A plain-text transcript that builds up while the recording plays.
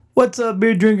What's up,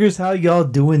 beer drinkers? How y'all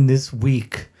doing this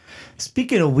week?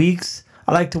 Speaking of weeks,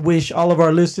 I'd like to wish all of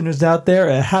our listeners out there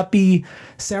a happy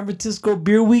San Francisco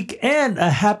Beer Week and a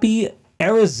happy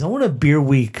Arizona Beer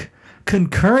Week.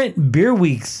 Concurrent beer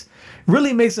weeks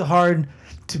really makes it hard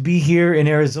to be here in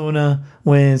Arizona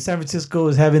when San Francisco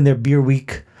is having their beer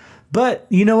week. But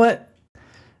you know what?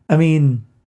 I mean,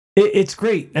 it's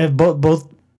great. Both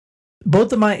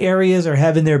of my areas are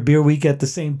having their beer week at the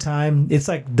same time. It's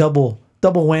like double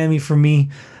whammy for me.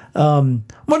 One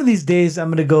of these days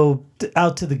I'm gonna go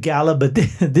out to the gala, but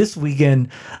this weekend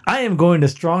I am going to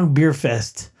Strong Beer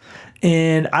Fest,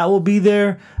 and I will be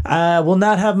there. I will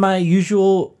not have my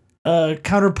usual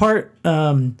counterpart,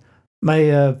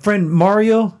 my friend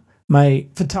Mario, my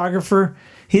photographer.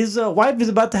 His wife is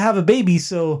about to have a baby,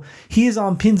 so he is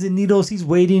on pins and needles. He's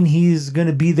waiting. He's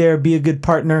gonna be there, be a good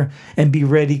partner, and be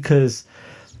ready because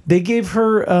they gave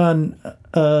her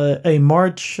a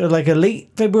March, like a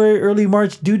late February, early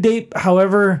March due date.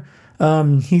 However,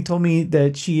 he told me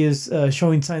that she is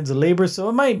showing signs of labor, so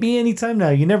it might be any time now.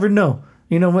 You never know.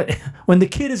 You know what? When the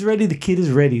kid is ready, the kid is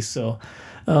ready. So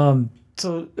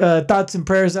thoughts and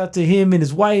prayers out to him and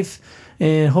his wife,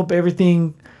 and hope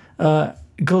everything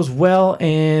goes well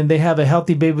and they have a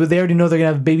healthy baby. But they already know they're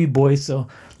gonna have a baby boy, so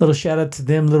little shout out to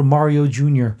them, little Mario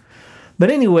Jr. But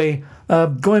anyway,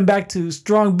 going back to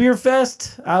Strong Beer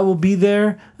Fest, I will be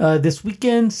there this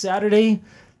weekend, Saturday,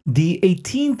 the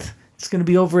 18th. It's going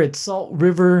to be over at Salt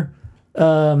River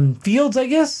Fields, I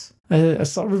guess.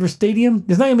 Salt River Stadium.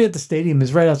 It's not going to be at the stadium.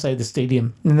 It's right outside the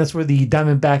stadium. And that's where the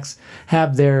Diamondbacks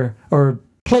have their, or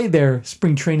play their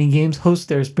spring training games, host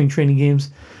their spring training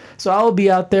games. So I'll be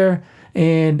out there.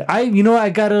 And I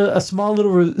got a small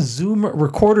little Zoom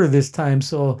recorder this time.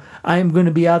 So I'm going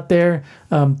to be out there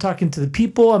talking to the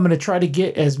people. I'm going to try to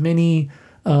get as many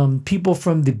people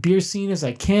from the beer scene as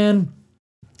I can.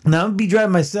 Now, I'm going to be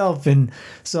driving myself. And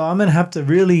so I'm going to have to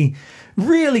really,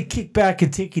 really kick back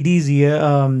and take it easy.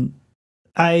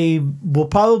 I will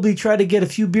probably try to get a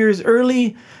few beers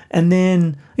early. And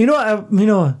then,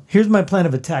 here's my plan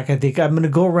of attack. I think I'm going to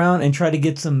go around and try to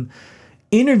get some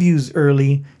interviews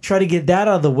early, try to get that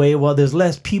out of the way while there's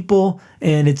less people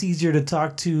and it's easier to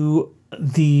talk to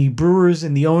the brewers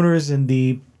and the owners and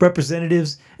the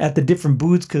representatives at the different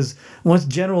booths, because once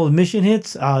general admission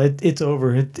hits, it's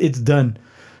over. It's done.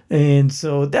 And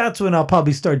so that's when I'll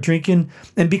probably start drinking.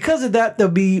 And because of that,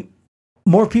 there'll be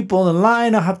more people in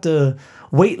line. I'll have to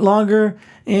wait longer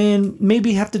and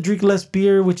maybe have to drink less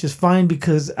beer, which is fine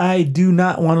because I do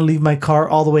not want to leave my car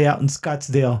all the way out in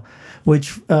Scottsdale,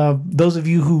 which those of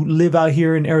you who live out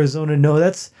here in Arizona know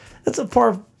that's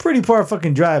a pretty far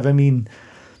fucking drive. I mean,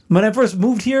 when I first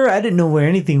moved here, I didn't know where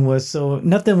anything was, so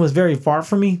nothing was very far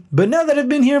from me. But now that I've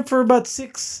been here for about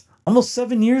almost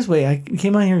 7 years, I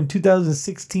came out here in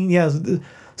 2016. Yeah, it was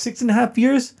 6.5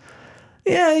 years.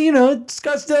 Yeah,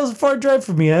 Scottsdale's a far drive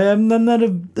for me. I'm not a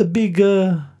big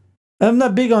I'm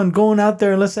not big on going out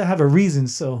there unless I have a reason.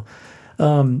 So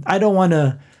I don't want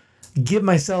to give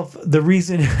myself the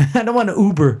reason. I don't want to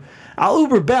Uber. I'll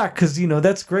Uber back because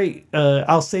that's great.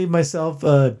 I'll save myself.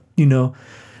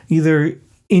 Either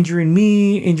injuring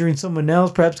me, injuring someone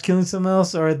else, perhaps killing someone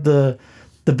else, or at the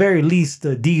very least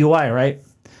the DUI, right?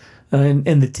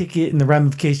 And the ticket and the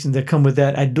ramifications that come with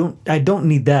that. I don't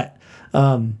need that.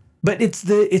 But it's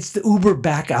the Uber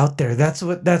back out there. That's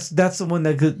the one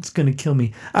that's gonna kill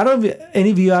me. I don't know if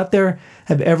any of you out there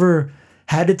have ever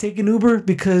had to take an Uber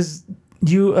because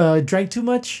you drank too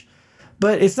much.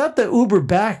 But it's not the Uber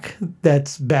back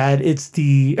that's bad. It's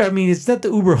not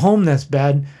the Uber home that's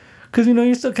bad, because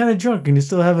you're still kind of drunk and you're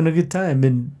still having a good time.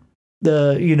 And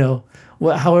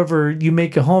however you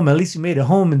make it home, at least you made it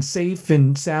home and safe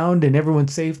and sound and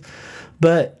everyone's safe.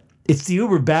 But it's the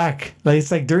Uber back.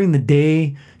 It's like during the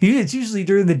day. It's usually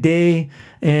during the day,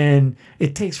 and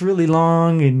it takes really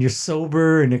long, and you're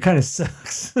sober, and it kind of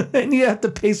sucks. And you have to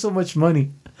pay so much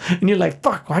money, and you're like,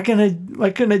 "Fuck! Why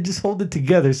couldn't I just hold it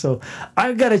together?" So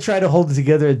I gotta try to hold it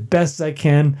together as best as I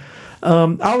can.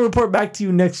 I'll report back to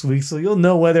you next week, so you'll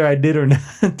know whether I did or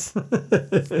not.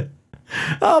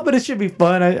 Oh, but it should be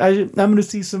fun. I'm gonna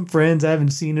see some friends I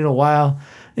haven't seen in a while,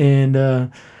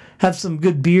 and have some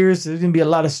good beers. There's gonna be a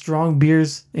lot of strong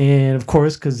beers, and of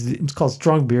course, because it's called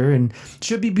Strong Beer, and it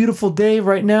should be a beautiful day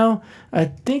right now. I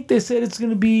think they said it's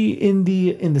gonna be in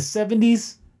the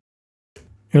 70s.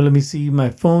 Here, let me see my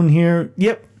phone here.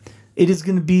 Yep, it is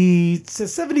gonna be, it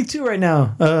says 72 right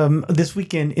now. This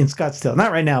weekend in Scottsdale.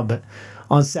 Not right now, but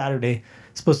on Saturday,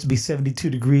 it's supposed to be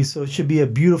 72 degrees, so it should be a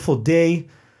beautiful day.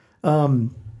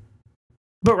 Um,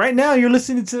 But right now, you're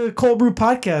listening to Cold Brew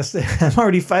Podcast. I'm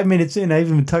already 5 minutes in. I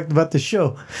haven't even talked about the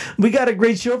show. We got a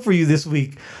great show for you this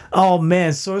week. Oh,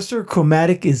 man. Sorcerer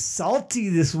Chromatic is salty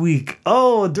this week.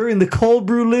 Oh, during the Cold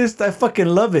Brew list, I fucking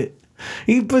love it.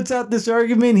 He puts out this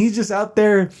argument. He's just out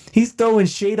there. He's throwing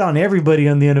shade on everybody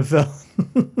on the NFL.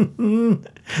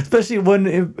 Especially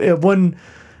one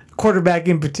quarterback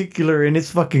in particular, and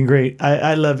it's fucking great.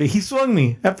 I love it. He swung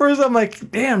me. At first, I'm like,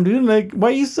 damn, dude. Like, why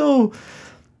are you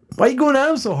going at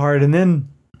him so hard? And then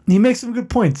he makes some good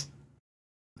points.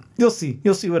 You'll see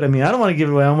what I mean. I don't want to give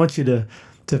it away. I want you to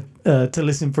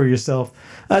listen for yourself.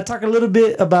 Talk a little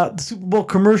bit about the Super Bowl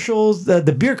commercials,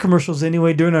 the beer commercials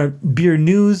anyway, during our beer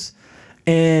news.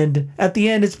 And at the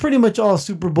end, it's pretty much all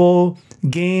Super Bowl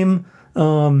game,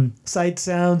 sight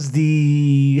sounds,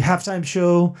 the halftime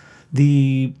show,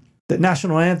 the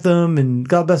national anthem, and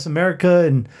God Bless America,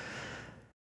 and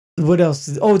what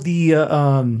else? Oh,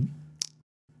 the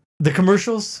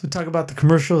commercials. We talk about the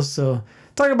commercials. So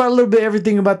talk about a little bit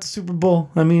everything about the Super Bowl.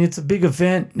 I mean, it's a big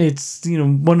event. It's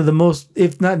one of the most,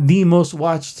 if not the most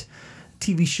watched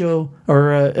TV show,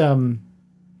 or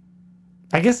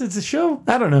I guess it's a show.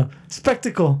 I don't know,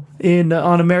 spectacle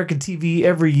on American TV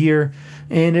every year,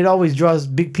 and it always draws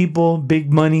big people,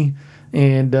 big money,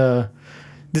 and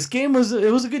this game was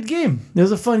a good game. It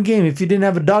was a fun game. If you didn't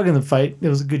have a dog in the fight, it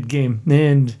was a good game,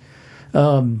 and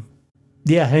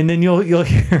yeah, and then you'll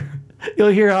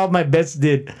hear how my bets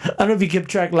did. I don't know if you kept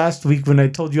track last week when I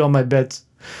told you all my bets.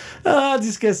 I'll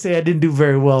just gonna say I didn't do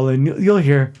very well, and you'll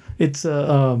hear it's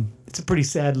a pretty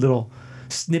sad little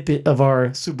snippet of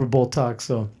our Super Bowl talk.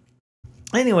 So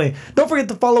anyway, don't forget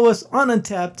to follow us on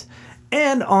Untapped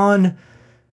and on,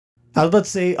 I was about to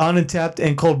say on Untapped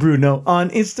and Cold Brew. No, on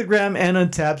Instagram and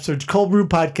Untapped. Search Cold Brew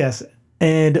Podcast,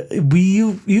 and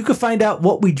you can find out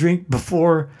what we drink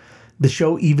before the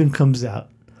show even comes out.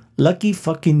 Lucky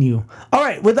fucking you. All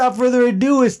right, without further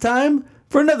ado, it's time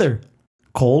for another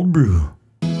Cold Brew.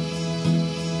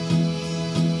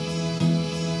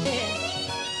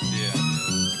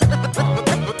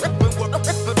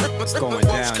 It's going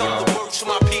down, y'all.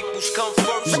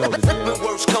 You know the deal. When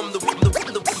words come, the words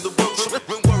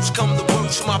come, the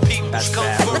words my peoples come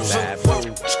first.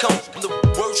 Words come,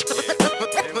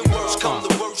 the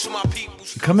words my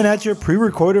peoples. Coming at you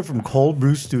pre-recorded from Cold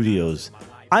Brew Studios.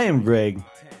 I am Greg.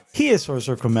 He is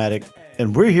Sorcerer Chromatic,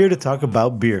 and we're here to talk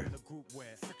about beer.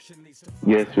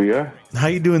 Yes, we are. How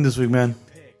you doing this week, man?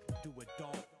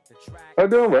 I'm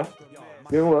doing well.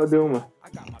 Doing well.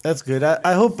 That's good.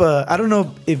 I hope, I don't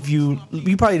know if you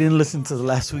probably didn't listen to the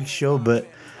last week's show, but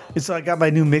so I got my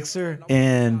new mixer,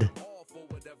 and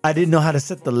I didn't know how to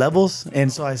set the levels,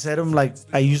 and so I set them like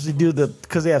I usually do,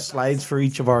 because they have slides for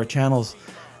each of our channels,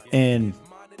 and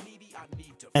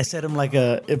I set them like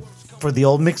for the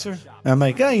old mixer. I'm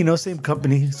like, same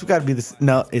company. It's got to be this.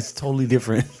 No, it's totally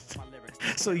different.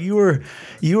 So you were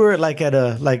like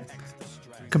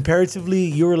comparatively,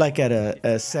 you were like at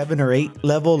a 7 or 8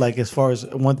 level, like as far as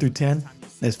 1 through 10,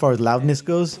 as far as loudness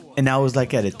goes, and I was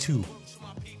like at a 2.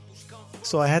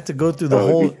 So I had to go through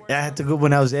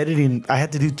when I was editing, I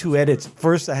had to do 2 edits.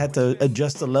 First, I had to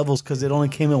adjust the levels because it only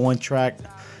came in 1 track.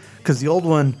 Because the old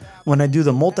one, when I do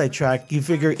the multi-track, you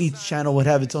figure each channel would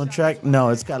have its own track. No,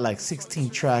 it's got like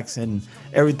 16 tracks and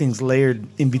everything's layered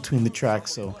in between the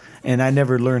tracks. And I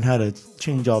never learned how to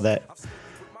change all that.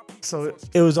 So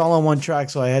it was all on 1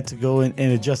 track, so I had to go in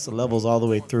and adjust the levels all the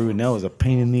way through, and that was a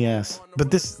pain in the ass.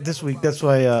 But this week, that's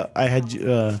why I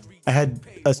had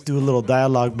us do a little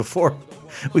dialogue before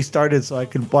we started, so I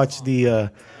could watch the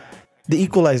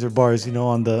equalizer bars,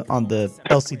 on the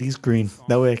LCD screen.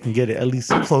 That way I can get it at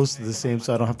least close to the same,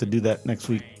 so I don't have to do that next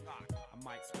week.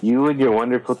 You and your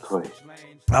wonderful toy.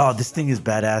 Oh, this thing is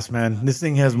badass, man. This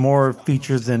thing has more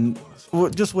features than.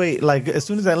 Just wait, like as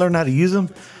soon as I learn how to use them,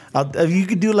 you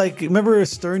could do like. Remember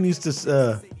Stern used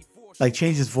to like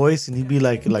change his voice, and he'd be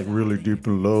like really deep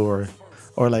and low,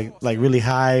 or like really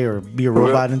high, or be a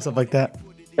robot and stuff like that.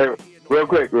 Hey, real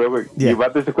quick. Yeah. You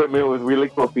bought this equipment with really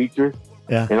cool features.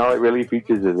 Yeah. And all it really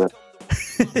features is that.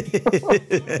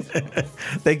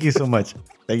 Thank you so much.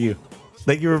 Thank you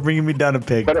for bringing me down a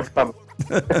peg.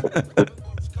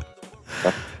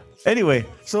 Anyway,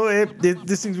 so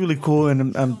this thing's really cool,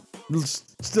 and I'm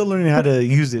still learning how to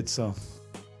use it. So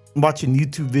I'm watching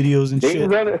YouTube videos and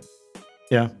Dayton's shit. on it.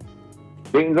 Yeah.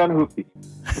 Dayton's on Hoopty.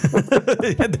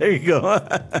 There you go.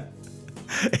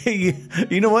 Hey,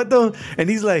 you know what though? And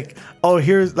he's like, oh,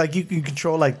 here's like you can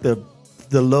control like the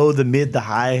low, the mid, the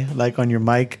high, like on your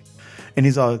mic. And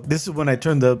he's all, this is when I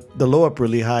turn the low up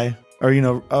really high, or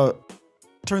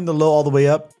turn the low all the way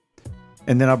up,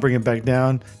 and then I'll bring it back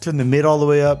down. Turn the mid all the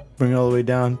way up, bring it all the way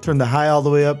down. Turn the high all the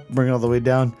way up, bring it all the way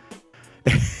down.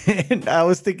 And I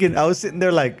was sitting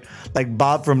there like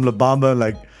Bob from La Bamba,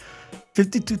 like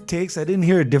 52 takes. I didn't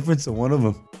hear a difference in one of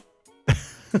them.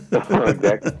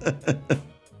 Exactly.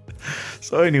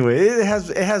 So anyway, it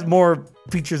has more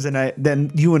features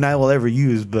than you and I will ever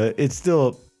use, but it's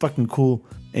still fucking cool.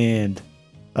 And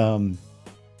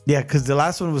yeah, because the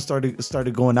last one was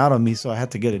started going out on me, so I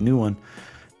had to get a new one.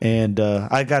 And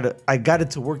I got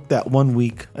it to work that 1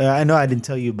 week. I know I didn't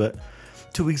tell you, but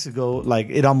 2 weeks ago, like,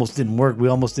 it almost didn't work. We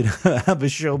almost didn't have a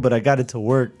show, but I got it to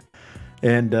work.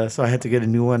 And so I had to get a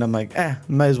new one. I'm like,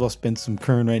 might as well spend some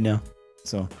current right now.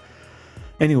 So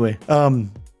anyway,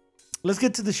 let's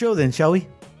get to the show then, shall we?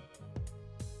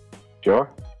 Sure.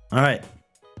 All right.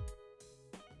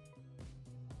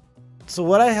 So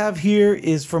what I have here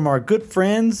is from our good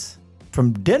friends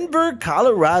from Denver,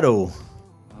 Colorado.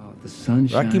 Oh, the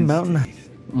sunshine. Rocky Mountain.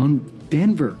 On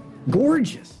Denver.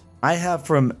 Gorgeous. I have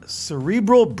from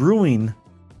Cerebral Brewing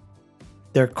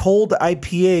their cold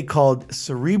IPA called it's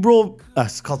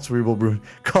called Cerebral Brewing,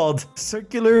 called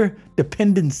Circular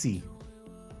Dependency.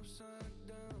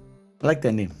 I like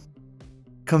that name.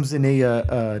 Comes in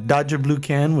a Dodger blue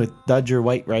can with Dodger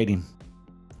white writing.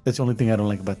 That's the only thing I don't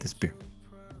like about this beer.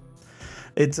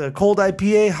 It's a cold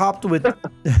IPA hopped with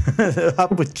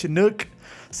Chinook,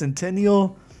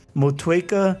 Centennial,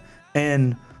 Motueka,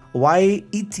 and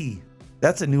Waiiti.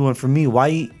 That's a new one for me.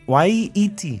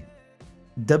 Waiiti.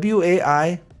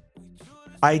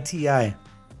 Waiti.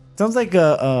 Sounds like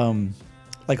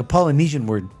a Polynesian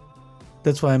word.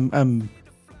 That's why I'm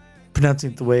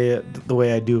pronouncing it the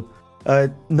way I do.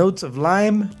 Notes of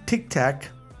lime, Tic Tac.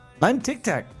 Lime Tic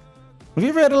Tac. Have you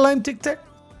ever had a lime Tic Tac?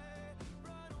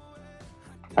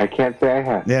 I can't say I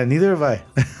have. Yeah, neither have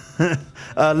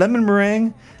I. Lemon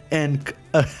meringue and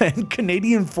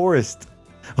Canadian Forest.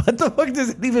 What the fuck does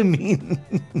it even mean?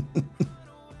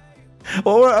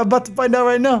 Well, we're about to find out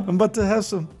right now. I'm about to have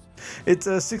some. It's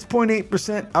a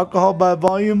 6.8% alcohol by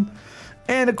volume,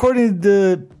 and according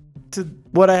to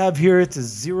what I have here, it's a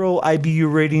 0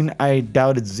 IBU rating. I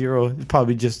doubt it's 0. It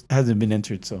probably just hasn't been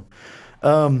entered. So,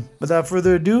 without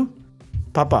further ado,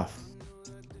 pop off.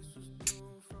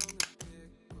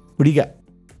 What do you got?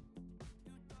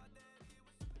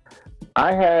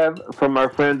 I have from our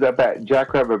friends up at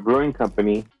Jackrabbit Brewing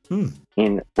Company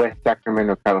in West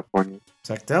Sacramento, California.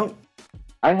 Checked out.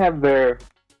 I have their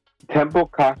Temple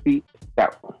Coffee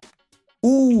Stout.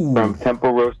 Ooh. From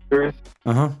Temple Roasters.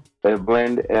 They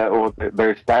blend,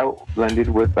 their stout blended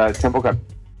with Temple Coffee.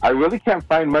 I really can't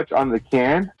find much on the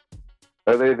can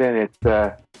other than it's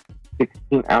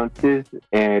 16 ounces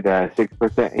and 6%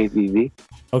 ABV.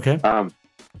 Okay.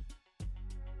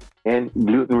 And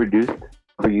gluten reduced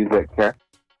for you that care.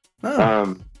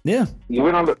 Yeah.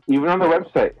 Even on the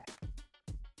website.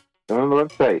 On the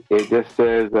website, it just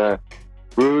says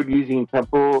brewed using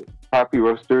Temple Coffee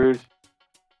Roasters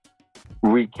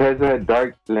Riqueza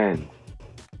Dark Blend.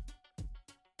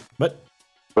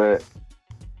 But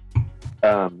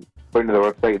according to the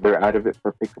website, they're out of it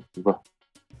for pickup as well.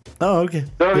 Oh, okay.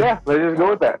 So yeah, let's just go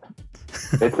with that.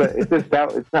 It's a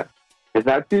stout. It's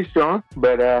not too strong,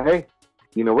 but hey,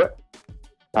 you know what?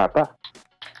 Papa.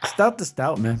 Stout to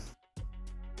stout, man.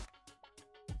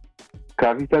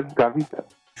 Coffee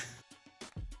stout.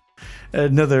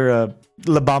 Another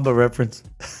La Bamba reference.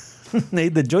 Hey,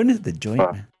 the joint is the joint,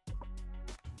 man.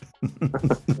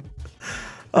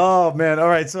 Oh man! All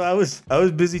right, so I was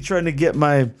busy trying to get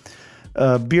my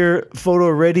beer photo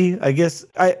ready. I guess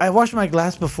I washed my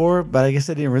glass before, but I guess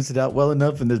I didn't rinse it out well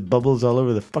enough, and there's bubbles all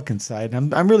over the fucking side.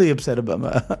 I'm really upset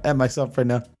about at myself right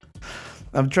now.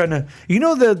 I'm trying to,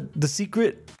 the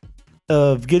secret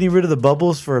of getting rid of the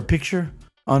bubbles for a picture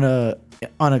on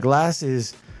a glass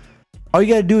is all you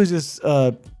gotta do is just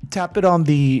tap it on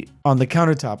the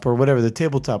countertop or whatever, the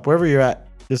tabletop, wherever you're at.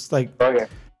 Just like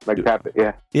tap it,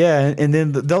 yeah. Yeah, and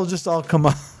then they'll just all come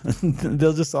off.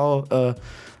 They'll just all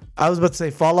I was about to say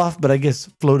fall off, but I guess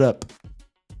float up.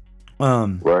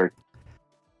 Right.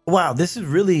 Wow, this is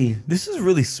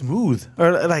really smooth.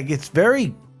 Or like it's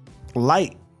very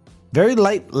light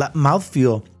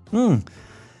mouthfeel.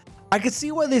 I could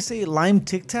see why they say lime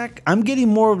Tic Tac. I'm getting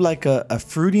more of like a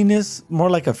fruitiness, more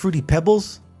like a Fruity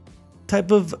Pebbles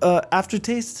type of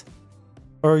aftertaste,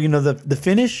 or the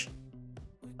finish.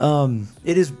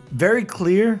 It is very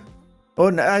clear. Oh,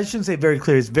 no, I shouldn't say very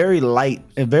clear. It's very light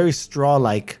and very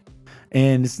straw-like,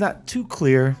 and it's not too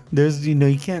clear. There's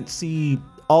you can't see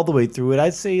all the way through it.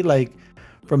 I'd say like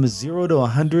from a 0 to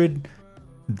 100,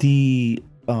 the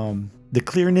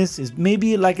clearness is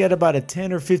maybe like at about a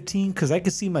 10 or 15, because I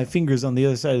can see my fingers on the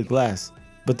other side of the glass,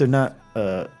 but they're not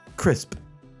crisp.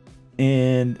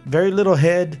 And very little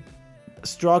head,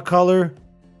 straw color.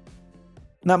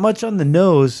 not much on the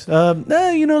nose. A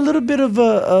little bit of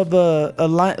a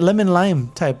lemon lime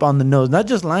type on the nose. Not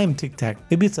just lime Tic Tac.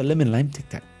 Maybe it's a lemon lime Tic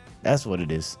Tac. That's what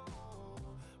it is.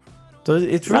 So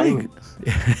it's really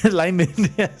lime.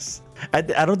 Yes. I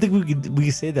don't think we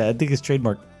can say that. I think it's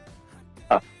trademark.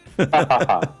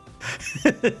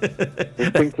 It's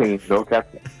been clean, no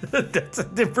captain. That's a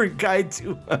different guy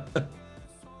too.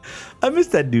 I miss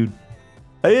that dude.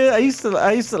 I used to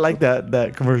like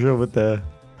that commercial with the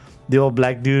old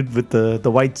black dude with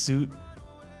the white suit.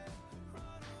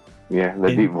 Yeah,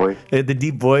 the deep voice. The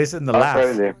deep voice and the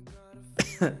laugh.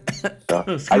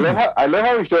 I love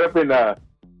how he showed up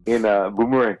in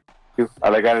Boomerang too.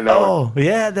 I got to know. Oh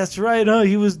yeah, that's right. Oh,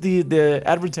 he was the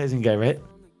advertising guy, right?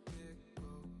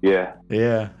 Yeah.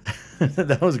 Yeah.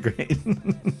 That was great.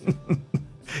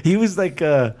 He was like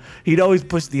he'd always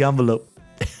push the envelope.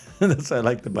 That's what I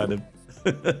liked about him.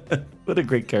 What a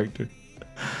great character.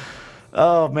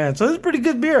 Oh man, so it's pretty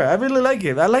good beer. I really like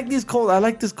it. I like this cold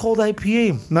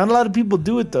IPA. Not a lot of people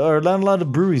do it though, or not a lot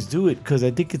of breweries do it because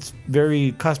I think it's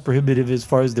very cost prohibitive as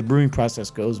far as the brewing process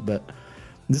goes. But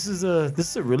this is a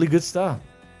really good style.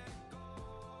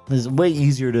 It's way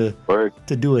easier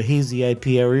to do a hazy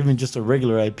IPA or even just a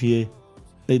regular IPA.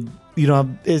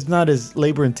 It's not as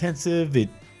labor intensive. You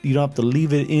don't have to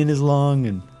leave it in as long,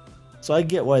 and so I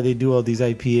get why they do all these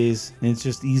IPAs, and it's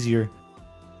just easier,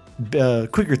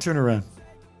 quicker turnaround.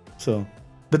 So,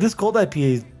 but this cold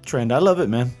IPA trend, I love it,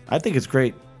 man. I think it's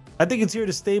great. I think it's here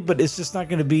to stay, but it's just not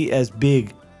going to be as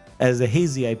big as a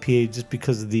hazy IPA just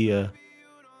because of the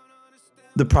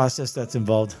process that's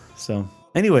involved. So,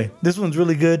 anyway, this one's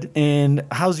really good. And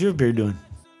how's your beer doing?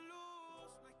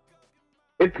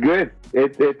 It's good.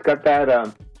 It's got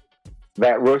that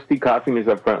roasty coffiness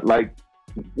up front. Like,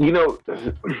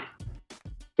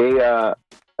 a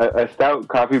stout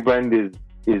coffee blend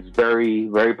is very,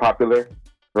 very popular,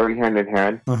 very hand in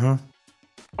hand. Uh-huh.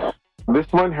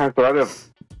 This one has a lot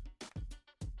of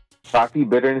coffee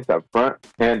bitterness up front,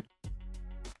 and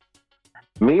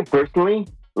me personally,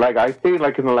 like I say,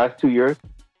 like in the last 2 years,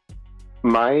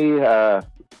 my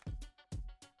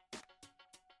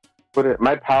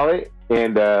palate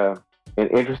and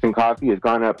interest in coffee has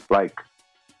gone up like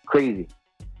crazy.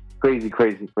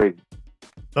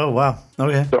 Oh wow.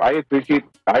 Okay. So I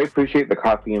appreciate the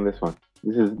coffee in this one.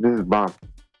 This is bomb.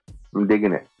 I'm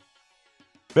digging it.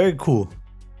 Very cool.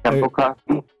 Tempo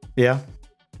Coffee. Yeah.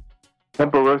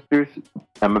 Tempo Roasters.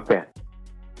 I'm a fan.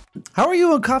 How are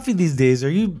you on coffee these days? Do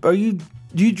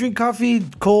you drink coffee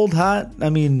cold, hot? I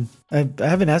mean, I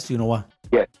haven't asked you in a while.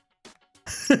 Yes.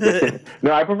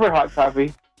 No, I prefer hot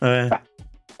coffee. I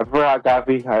prefer hot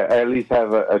coffee. I at least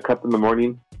have a cup in the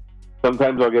morning.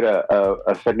 Sometimes I'll get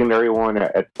a secondary one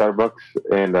at Starbucks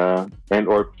and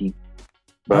or Peet's.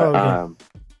 But okay.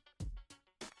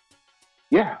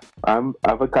 yeah, I'm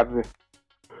a coffee.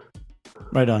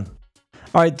 Right on.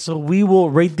 All right, so we will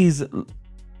rate these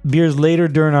beers later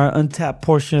during our Untapped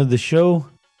portion of the show.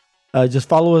 Just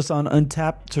follow us on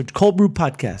Untapped, search Cold Brew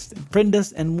Podcast, and friend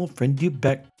us, and we'll friend you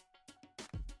back.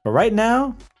 But right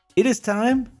now, it is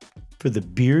time for the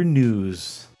beer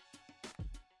news.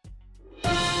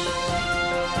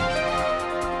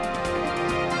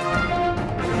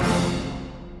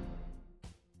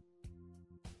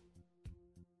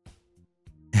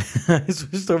 I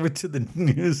switched over to the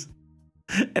news,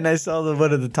 and I saw that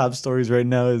one of the top stories right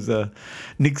now is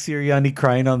Nick Sirianni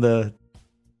crying on the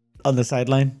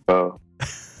sideline. Oh,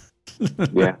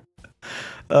 yeah.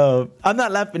 I'm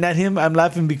not laughing at him. I'm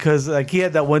laughing because like he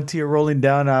had that one tear rolling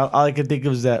down. All I could think of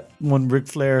was that one Ric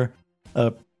Flair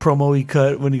promo he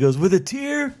cut when he goes, "With a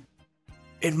tear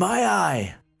in my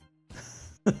eye."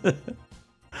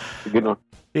 Good one.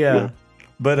 Yeah,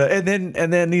 but and then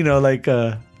and then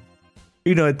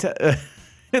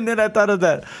I thought of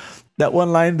that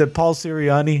one line that Paul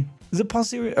Sirianni, is it Paul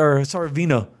Sirianni or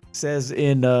Sorvino says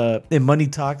in Money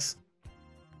Talks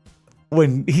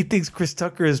when he thinks Chris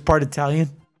Tucker is part Italian,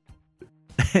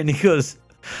 and he goes,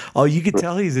 "Oh, you can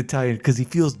tell he's Italian because he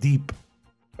feels deep."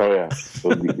 Oh yeah,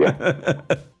 so deep, yeah.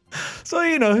 So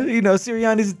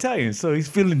Sirianni's Italian, so he's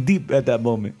feeling deep at that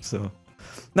moment. So.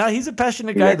 Nah, he's a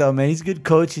passionate guy though, man. He's a good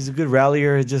coach. He's a good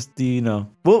rallier. It's just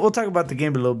we'll talk about the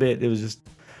game a little bit. It was just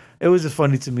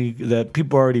funny to me that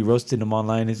people are already roasting him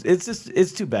online.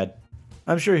 It's too bad.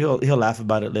 I'm sure he'll laugh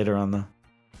about it later on though.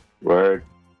 Word.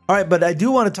 All right, but I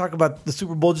do want to talk about the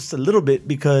Super Bowl just a little bit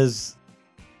because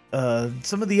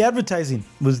some of the advertising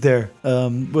was there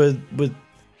with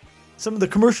some of the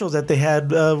commercials that they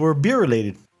had were beer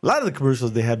related. A lot of the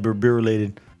commercials they had were beer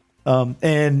related,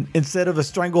 and instead of a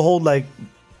stranglehold like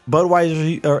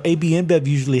Budweiser or AB InBev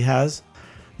usually has,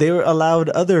 they were allowed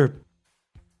other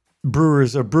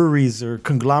breweries or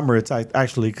conglomerates,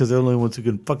 actually, because they're the only ones who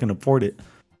can fucking afford it,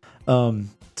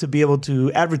 to be able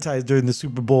to advertise during the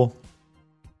Super Bowl.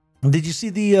 Did you see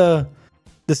the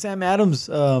Sam Adams,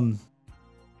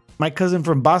 My Cousin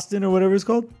from Boston, or whatever it's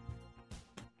called?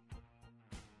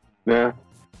 Yeah.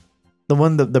 The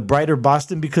one, the brighter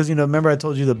Boston, because, you know, remember I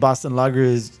told you the Boston Lager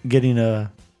is getting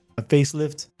a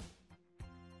facelift.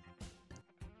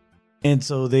 And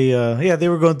so they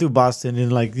were going through Boston,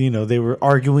 and, like, you know, they were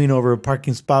arguing over a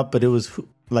parking spot, but it was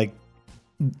like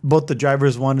both the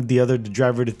drivers wanted the other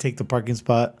driver to take the parking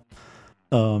spot.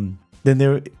 Then they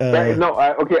were,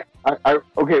 okay.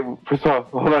 Okay. First of all,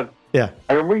 hold on. Yeah.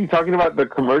 I remember you talking about the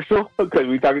commercial, because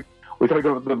we talked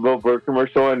about the Bill Burr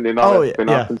commercial and all that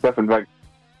spin-off and stuff. And like,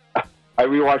 I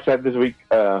rewatched that this week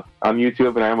on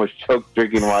YouTube, and I almost choked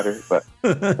drinking water. But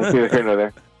that's neither here nor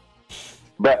there.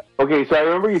 But okay, so I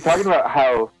remember you talking about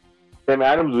how Sam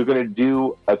Adams was going to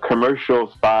do a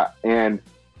commercial spot and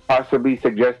possibly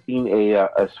suggesting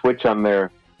a switch on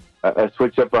their a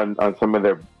switch up on some of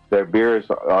their beers,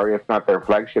 or if not their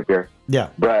flagship beer. Yeah.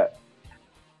 But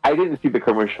I didn't see the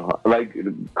commercial. Like,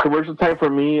 commercial time for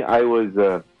me, I was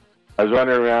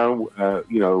running around,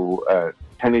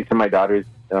 tending to my daughters.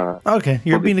 Okay,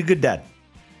 you're being a good dad.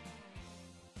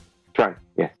 Trying,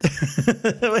 yeah.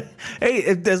 Hey,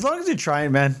 as long as you're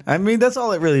trying, man. I mean, that's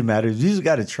all that really matters. You just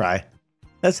got to try.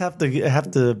 That's half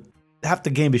the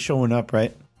game is showing up,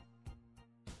 right?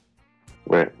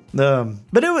 Right.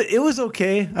 But it was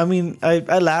okay. I mean,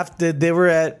 I laughed that they were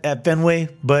at Fenway,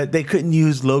 but they couldn't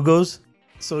use logos.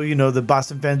 So, you know, the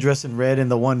Boston fan dressed in red,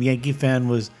 and the one Yankee fan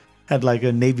had like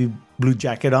a navy blue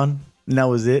jacket on, and that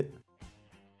was it.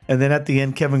 And then at the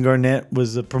end, Kevin Garnett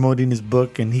was promoting his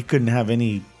book, and he couldn't have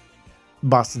any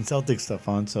Boston Celtics stuff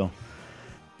on. So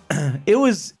it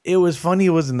was funny. It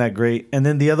wasn't that great. And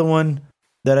then the other one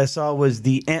that I saw was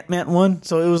the Ant-Man one.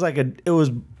 So it was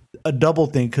a double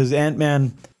thing, because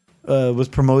Ant-Man was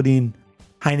promoting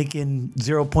Heineken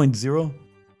 0.0.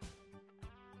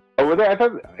 Oh, was I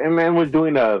thought Ant-Man was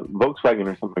doing a Volkswagen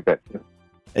or something like that.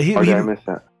 I missed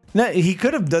that? No, he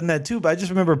could have done that too, but I just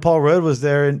remember Paul Rudd was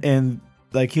there, and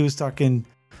like he was talking.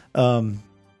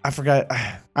 I forgot.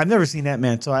 I've never seen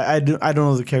Ant-Man, so I don't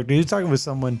know the character. He was talking with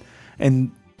someone,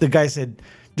 and the guy said,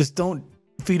 "Just don't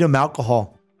feed him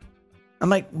alcohol." I'm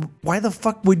like, why the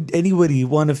fuck would anybody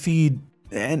want to feed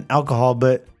alcohol?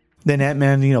 But then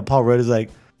Ant-Man, you know, Paul Rudd is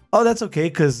like, "Oh, that's okay,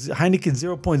 because Heineken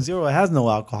 0.0 has no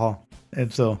alcohol."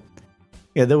 And so,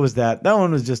 yeah, there was that. That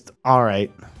one was just all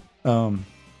right.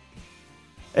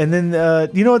 And then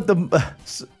you know what, the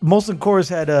Molson Coors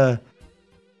had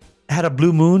a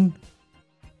Blue Moon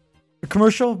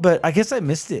commercial, but I guess I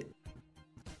missed it.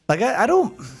 Like I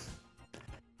don't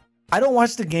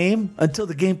watch the game until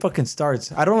the game fucking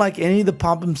starts. I don't like any of the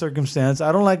pomp and circumstance.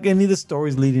 I don't like any of the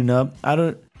stories leading up.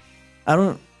 I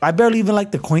barely even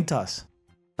like the coin toss.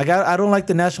 Like I don't like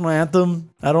the national anthem.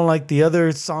 I don't like the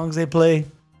other songs they play.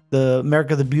 The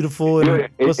America the Beautiful, and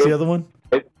what's the other one?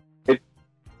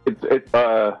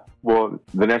 Well,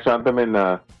 the national anthem in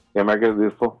America the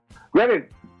Beautiful. Granted,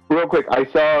 real quick, I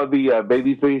saw the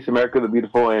Babyface, America the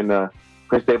Beautiful, and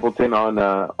Chris Stapleton on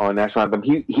national anthem.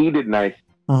 He did nice.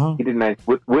 Uh-huh. He did nice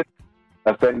with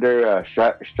a Fender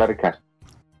Stratocaster.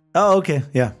 Oh, okay,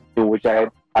 yeah. In which I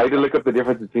had to look up the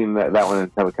difference between that one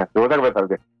and Telecaster. We'll talk about that,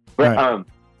 okay? But right.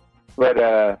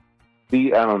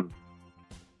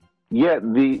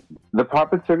 The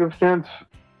pop and circumstance.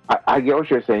 I get what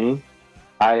you're saying.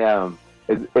 As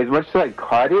much as I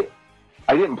caught it,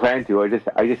 I didn't plan to. I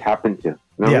just happened to.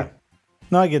 Remember? Yeah.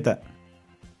 No, I get that.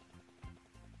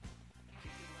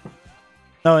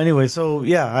 No, anyway, so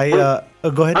yeah,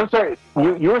 go ahead. I'm sorry.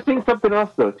 You were saying something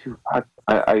else though too. I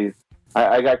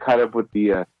got caught up with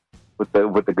the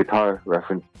guitar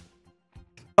reference.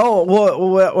 Oh, well,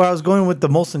 where I was going with the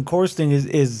Molson Coors thing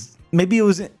is maybe it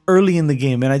was early in the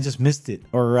game and I just missed it,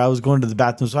 or I was going to the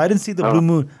bathroom, so I didn't see the Blue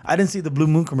Moon. I didn't see the Blue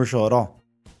Moon commercial at all.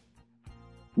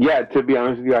 Yeah, to be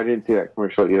honest with you, I didn't see that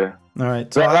commercial either. All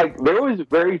right, so there was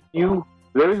very few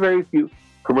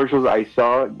commercials I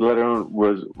saw, let alone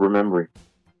was remembering.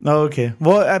 Oh, okay.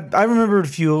 Well, I remembered a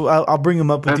few. I'll bring them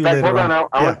up with you later. Hold on,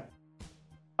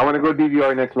 I want to go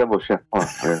DVR next level, chef.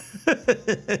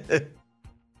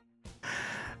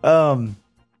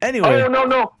 Anyway. Oh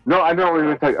no! I know what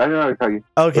you're going to tell you.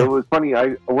 Okay. It was funny.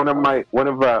 One of my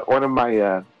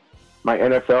my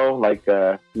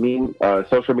NFL meme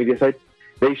social media sites.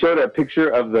 They showed a picture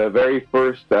of the very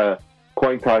first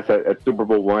coin toss at Super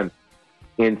Bowl I,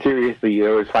 and seriously,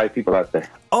 there was 5 people out there.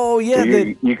 Oh yeah.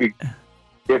 So you could,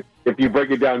 if you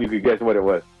break it down, you could guess what it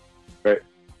was, right?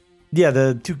 Yeah,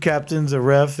 the 2 captains, a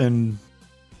ref, and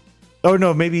Oh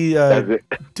no, maybe That's it.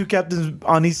 2 captains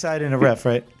on each side and a ref,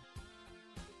 right?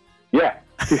 Yeah,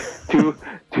 two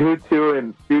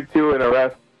and a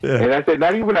ref. Yeah. And I said,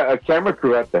 not even a camera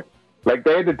crew out there. Like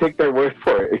they had to take their word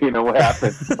for it. You know what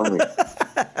happened? I mean,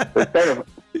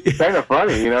 it's kind of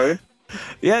funny, you know.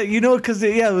 Yeah, you know, because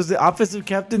it was the offensive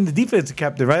captain, the defensive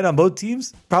captain, right, on both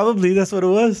teams. Probably that's what it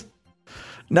was.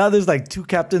 Now there's like 2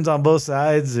 captains on both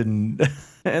sides, and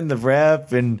and the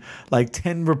ref, and like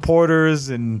 10 reporters,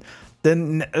 and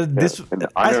then this And the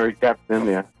honorary captain,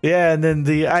 yeah. Yeah, and then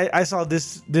I saw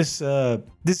this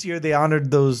year they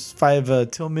honored those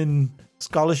 5 Tillman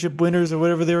scholarship winners or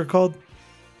whatever they were called,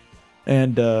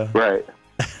 and Right.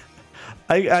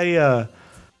 I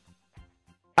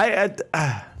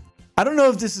don't know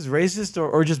if this is racist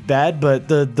or just bad, but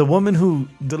the woman who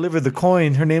delivered the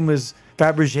coin, her name was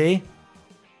Fabergé.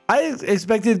 I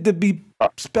expected it to be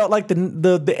spelled like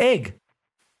the egg.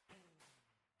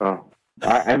 Oh,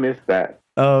 I missed that.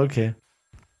 Oh, okay.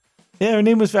 Yeah, her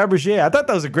name was Fabergé. I thought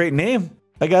that was a great name.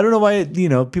 Like, I don't know why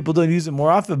people don't use it more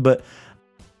often, but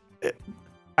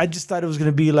I just thought it was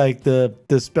gonna be like the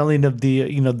spelling of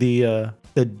the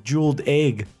jeweled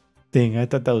egg thing. I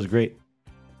thought that was great.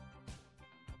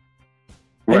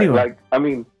 Right, Anyway. like, I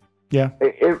mean, Yeah.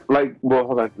 well,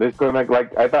 hold on. Let's go back.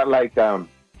 Like, I thought,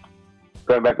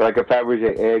 going back like a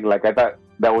Fabergé egg. Like, I thought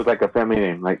that was like a family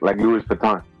name, like Louis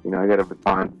Vuitton. You know, I got a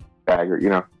Vuitton bag, or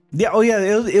Yeah. Oh, yeah.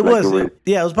 It Like was. Louis.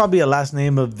 Yeah, it was probably a last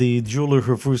name of the jeweler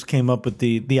who first came up with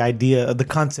the idea of the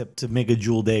concept to make a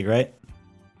jeweled egg, right?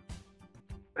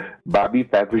 Bobby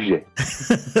Fabergé.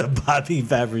 Bobby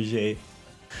Fabergé.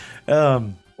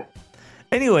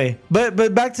 Anyway,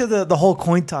 but back to the whole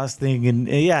coin toss thing, and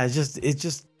yeah,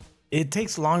 it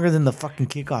takes longer than the fucking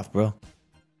kickoff, bro.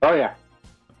 Oh yeah,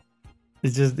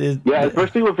 Yeah,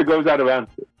 especially if it goes out of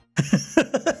bounds,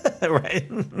 right.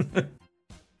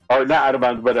 or not out of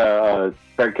bounds, but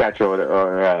fair catch or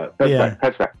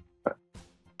touchback.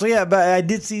 So yeah, but I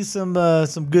did see some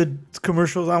good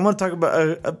commercials. I want to talk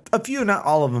about a few, not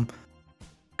all of them,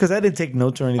 because I didn't take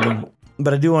notes or anything.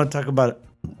 But I do want to talk about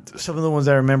some of the ones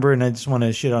I remember, and I just want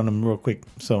to shit on them real quick.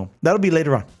 So that'll be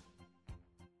later on.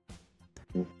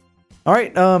 All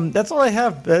right, that's all I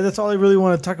have. That's all I really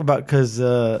want to talk about, because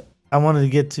I wanted to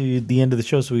get to the end of the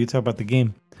show so we can talk about the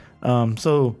game.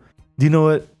 So do you know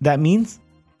what that means?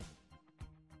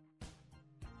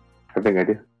 I think I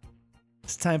do.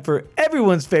 It's time for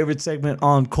everyone's favorite segment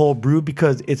on Cold Brew,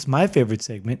 because it's my favorite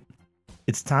segment.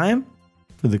 It's time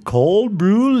for the Cold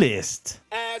Brew List.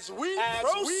 As we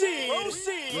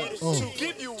proceed to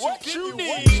give you what you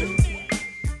need.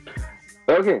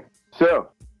 Okay, so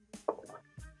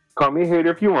call me a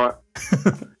hater if you want.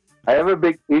 I have a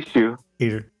big issue.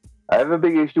 Hater. I have a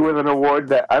big issue with an award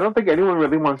that I don't think anyone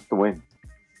really wants to win.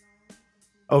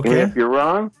 And Okay. if you're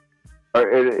wrong, or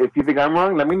if you think I'm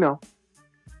wrong, let me know.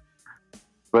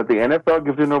 But the NFL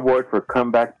gives an award for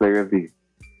comeback player of the year.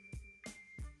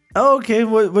 Oh, okay.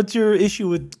 What's your issue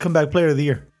with comeback player of the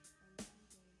year?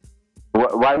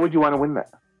 Why would you want to win that?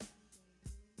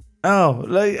 Oh,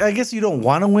 like, I guess you don't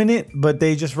want to win it, but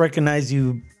they just recognize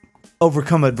you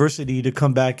overcome adversity to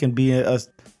come back and be a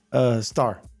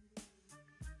star.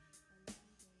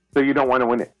 So you don't want to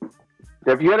win it.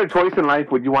 If you had a choice in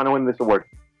life, would you want to win this award?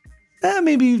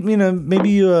 Maybe you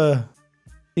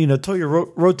tore your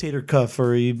rotator cuff,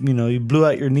 or you blew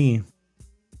out your knee.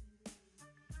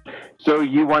 So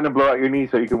you want to blow out your knee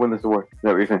so you can win this award? Is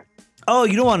that what you're saying? Oh,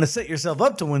 you don't want to set yourself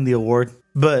up to win the award,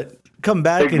 but come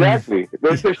back Exactly.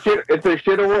 It's a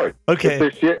shit award. Okay.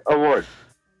 It's a shit award.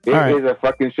 It All right. is a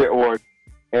fucking shit award.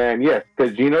 And yes,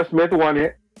 because Geno Smith won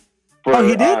it for Oh,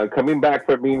 he did? coming back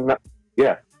from being Oh,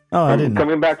 I didn't know.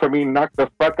 coming back from being knocked the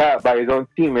fuck out by his own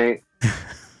teammate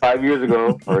 5 years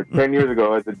ago or 10 years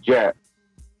ago as a Jet.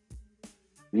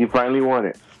 He finally won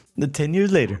it. The 10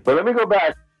 years later. But let me go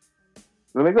back.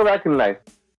 Let me go back in life.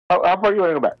 How far you want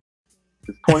to go back?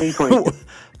 It's 2020.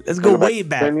 Let's go way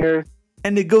back. 10 years.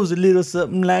 And it goes a little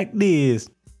something like this.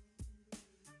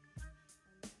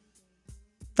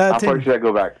 How far should I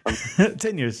go back?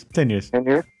 10 years. 10 years. 10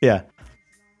 years? Yeah.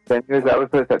 10 years. That was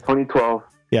at 2012.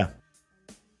 Yeah.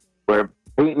 Where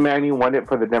Peyton Manning won it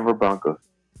for the Denver Broncos.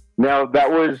 Now,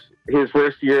 that was his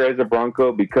first year as a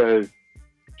Bronco because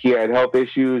he had health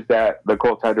issues that the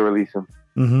Colts had to release him.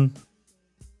 Mm-hmm.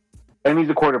 And he's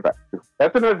a quarterback.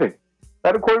 That's another thing. I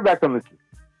had a quarterback on this team.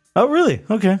 Oh, really?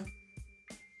 Okay.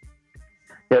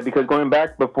 Yeah, because going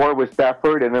back before was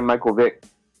Stafford and then Michael Vick.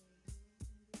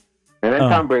 And then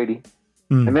Tom Brady.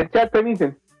 Mm. And then Chad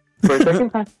Pennington for a second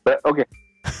time. But okay.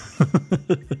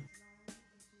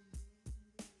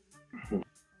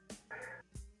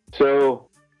 So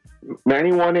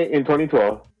Manning won it in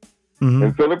 2012.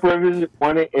 And Philip Rivers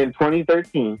won it in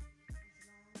 2013.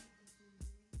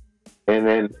 And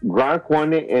then Gronk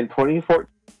won it in 2014.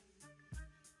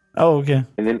 Oh, okay.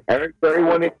 And then Eric Berry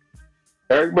won it.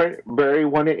 Berry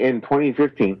won it in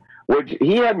 2015, which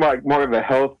he had like more of a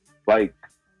health, like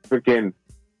freaking,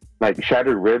 like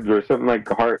shattered ribs or something like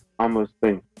a heart almost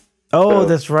thing. Oh, So,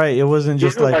 that's right. It wasn't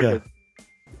just it was like a.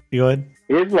 You go ahead.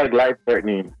 It's like life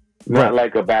threatening, not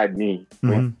like a bad knee.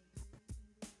 Mm-hmm.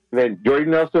 Then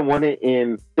Jordan Nelson won it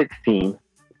in 16.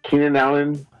 Keenan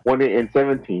Allen won it in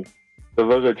 17. So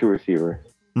those are two receivers.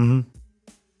 Mm-hmm.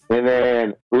 And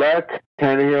then Luck,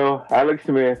 Tannehill, Alex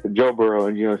Smith, Joe Burrow,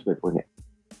 and Geno Smith won it.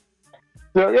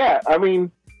 So yeah, I mean,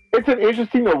 it's an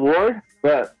interesting award,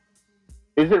 but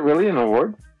is it really an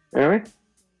award? You know what I mean?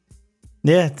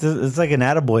 Yeah, it's like an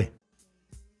attaboy.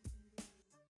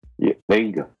 Yeah, there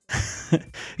you go.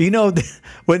 You know,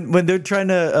 when they're trying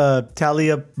to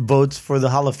tally up votes for the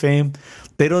Hall of Fame,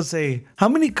 they don't say how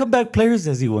many comeback players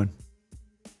has he won.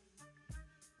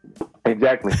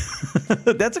 Exactly.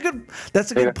 That's a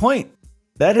good point.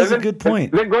 That is a good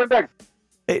point. Then going back.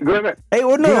 Hey, well,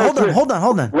 no, Yeah, hold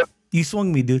on. What? You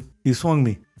swung me, dude. You swung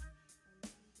me.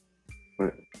 All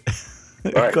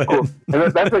right, Go cool. ahead.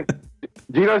 And that's like,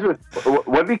 Geno Smith.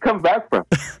 What did he come back from?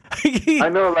 I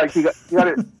know, like he got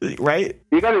it right.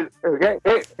 He got his.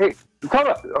 Hey, hold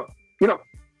up.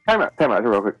 Time out,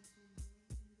 real quick.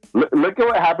 Look at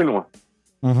what happened to him.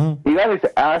 Mm-hmm. He got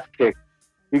his ass kicked.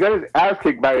 He got his ass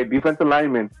kicked by a defensive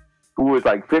lineman who was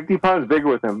like 50 pounds bigger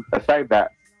with him. Aside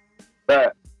that,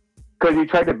 because he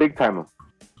tried to big time him.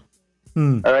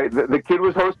 All right, the kid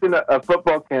was hosting a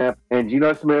football camp, and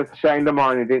Geno Smith shined him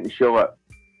on and didn't show up.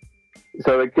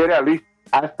 So the kid at least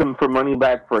asked him for money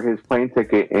back for his plane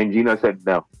ticket, and Geno said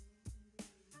no.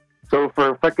 So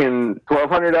for fucking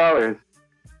 $1,200,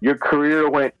 your career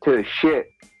went to shit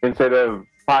instead of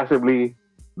possibly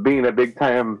being a big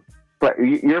time.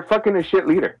 You're fucking a shit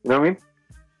leader. You know what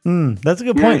I mean? That's a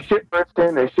good You're point. a shit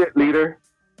person, a shit leader.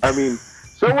 I mean,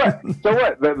 so what? So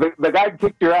what? The guy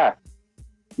kicked your ass.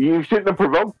 You shouldn't have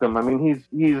provoked him. I mean,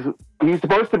 he's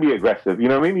supposed to be aggressive. You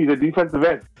know what I mean? He's a defensive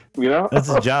end. You know, That's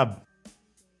his job.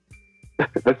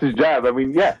 That's his job. I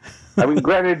mean, yeah. I mean,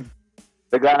 granted,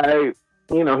 the guy,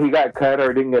 he got cut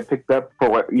or didn't get picked up for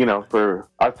what, for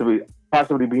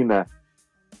possibly being a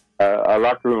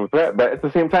locker room threat. But at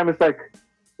the same time, it's like,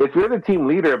 if you're the team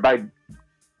leader,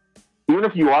 even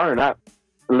if you are not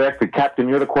the captain,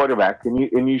 you're the quarterback, and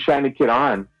you shine a kid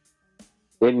on,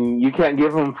 and you can't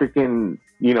give him freaking,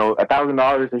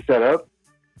 $1,000 to shut up.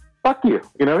 Fuck you.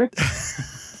 You know what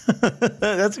I mean?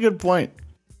 That's a good point.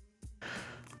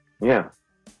 Yeah.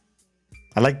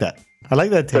 I like that. I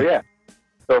like that take. So yeah.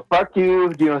 So fuck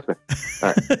you, Geno Smith. All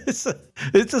right.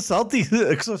 It's a salty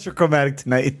social chromatic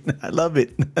tonight. I love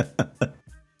it.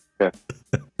 Yeah.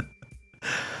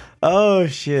 Oh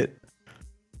shit.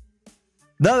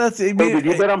 No, that's it. Hey, did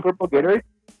you bet on Purple Gatorade?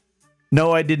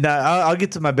 No, I did not. I'll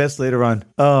get to my best later on.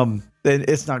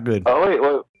 It's not good. Oh wait,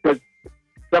 well, 'cause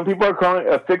some people are calling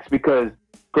it a fix because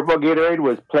Purple Gatorade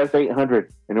was plus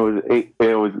 800, and it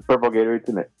was Purple Gatorade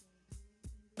tonight.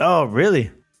 Oh,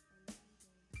 really?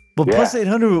 But Yeah. plus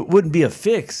 800 wouldn't be a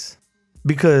fix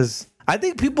because I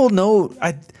think people know.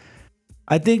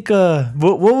 I think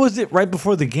what was it right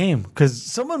before the game? Because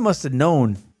someone must have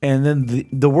known, and then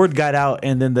the word got out,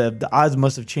 and then the odds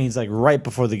must have changed like right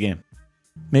before the game.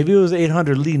 Maybe it was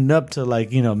 800 leading up to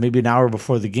maybe an hour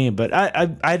before the game, but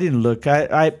I didn't look.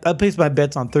 I placed my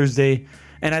bets on Thursday,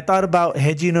 and I thought about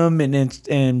hedging them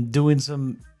and doing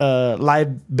some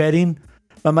live betting.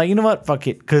 I'm like, you know what? Fuck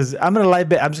it, because I'm gonna live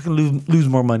bet. I'm just gonna lose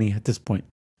more money at this point.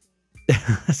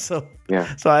 So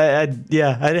Yeah. So I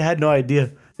had no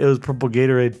idea it was Purple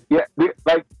Gatorade. Yeah,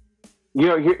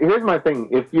 here's my thing.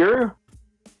 If you're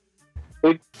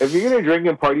gonna drink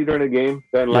and party during a game,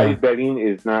 then live betting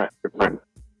is not your friend.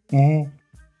 Mm-hmm.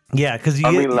 Yeah, because you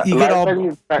live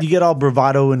get all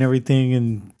bravado and everything,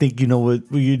 and think you know what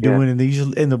you're doing, and they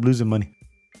usually end up losing money.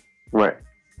 Right.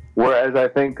 Whereas I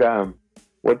think,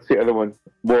 what's the other one?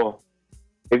 Well,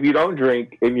 if you don't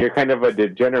drink and you're kind of a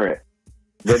degenerate,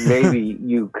 then maybe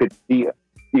you could see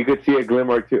a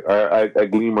glimmer or two, or a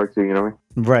gleam or two. You know what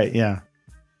I mean? Right. Yeah.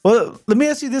 Well, let me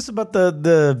ask you this about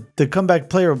the comeback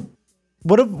player.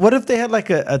 What if they had like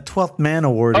a 12th man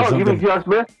award or Oh, something? you mean Geno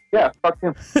Smith? Yeah, fuck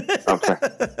him. I'm sorry.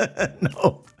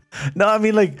 No. I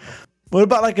mean, like, what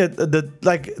about like the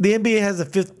NBA has a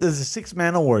 6th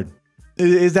man award?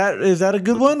 Is that a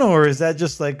good one, or is that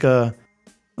just like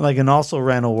an also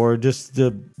ran award just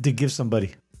to give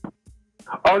somebody?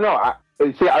 Oh no, I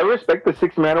respect the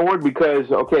 6th man award because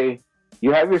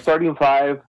you have your starting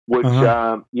five, which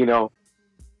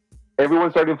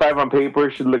everyone's starting five on paper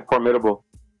should look formidable.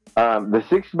 The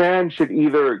sixth man should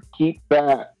either keep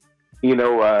that,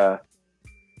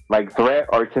 like threat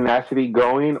or tenacity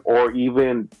going, or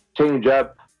even change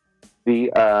up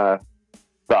the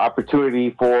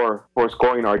opportunity for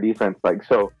scoring our defense. Like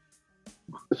so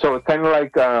it's kind of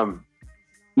like I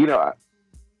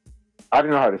don't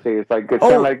know how to say it. It's like it's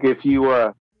kind of like if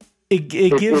you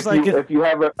if you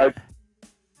have a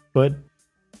but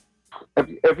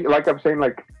if like I'm saying,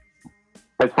 like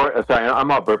as far sorry, I'm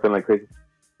all burping like crazy.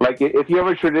 Like if you have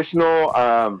a traditional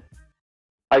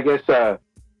I guess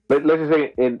let's just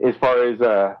say as far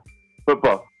as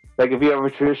football, like if you have a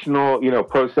traditional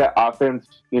pro set offense,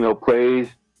 plays,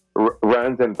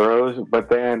 runs and throws, but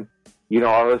then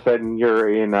all of a sudden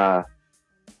you're in the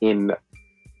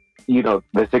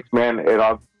sixth man, it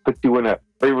all puts you in a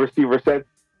 3 receiver set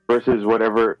versus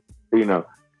whatever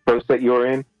pro set you're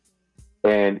in,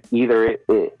 and either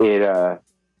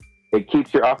it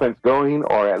keeps your offense going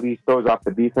or at least throws off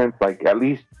the defense. Like at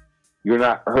least you're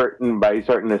not hurting by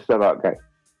starting to sub out guys,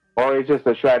 or it's just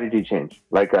a strategy change,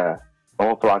 like a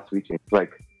whole philosophy change.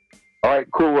 Like, all right,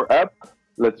 cool, we're up.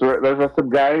 Let's rest some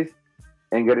guys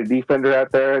and get a defender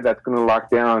out there that's going to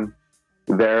lock down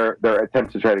their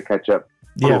attempts to try to catch up.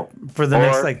 Cool. Yeah, for the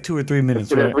next like 2 or 3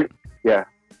 minutes, right?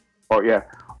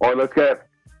 Or let's get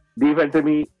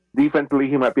defensively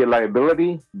he might be a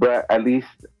liability, but at least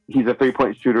he's a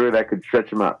 3-point shooter that could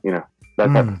stretch him out. That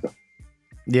type of stuff.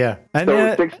 Yeah, and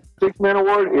so six man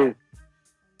award is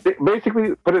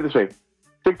basically, put it this way: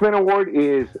 6 man award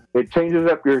is it changes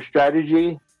up your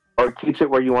strategy or keeps it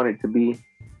where you want it to be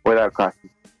without costing.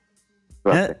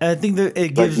 I think that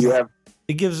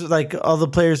it gives like all the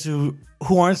players who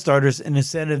aren't starters an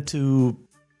incentive to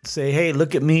say, "Hey,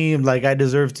 look at me! Like I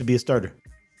deserve to be a starter."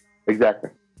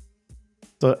 Exactly.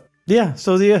 So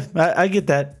I get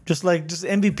that. Just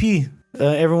MVP.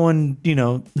 Everyone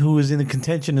who is in the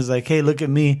contention is like, "Hey, look at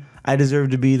me! I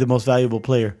deserve to be the most valuable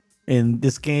player in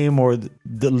this game or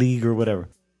the league or whatever."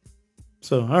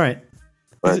 So all right,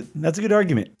 that's a good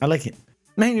argument. I like it.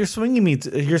 Man, you're swinging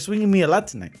me a lot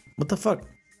tonight. What the fuck?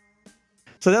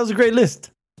 So that was a great list.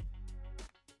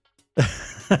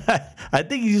 I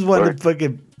think you just wanted to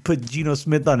fucking put Geno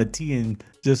Smith on a tee and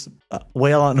just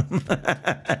wail on him.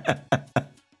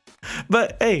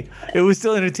 But hey, it was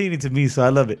still entertaining to me, so I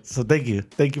love it. So thank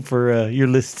you for your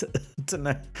list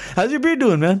tonight. How's your beer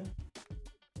doing, man?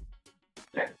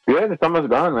 Good, it's almost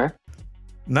gone, man.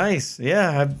 Nice.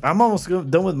 Yeah, I'm almost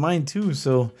done with mine too.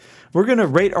 So we're gonna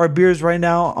rate our beers right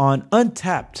now on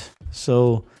Untapped.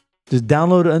 So just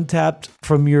download Untapped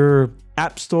from your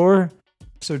app store,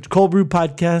 search Cold Brew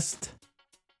Podcast,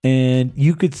 and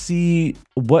you could see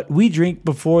what we drink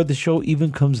before the show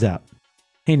even comes out.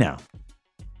 Hey now.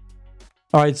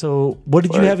 All right, so what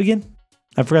did you have again?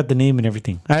 I forgot the name and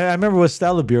everything. I remember what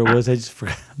style of beer it was. I just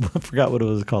forgot what it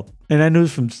was called. And I knew it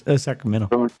was from Sacramento.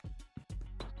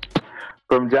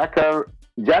 From Jack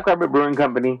Rabbit Brewing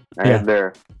Company. I have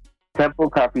their Temple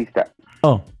Coffee Stout.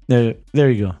 Oh, there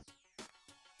you go.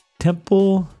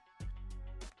 Temple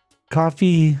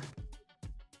Coffee.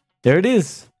 There it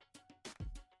is.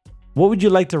 What would you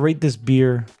like to rate this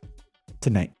beer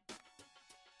tonight?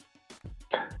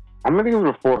 I'm gonna give it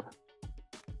a 4.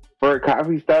 For a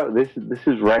coffee stout, this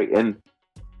is right. And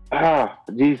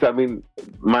geez, I mean,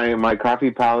 my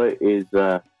coffee palate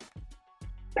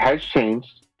has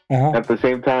changed. At the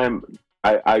same time,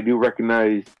 I do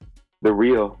recognize the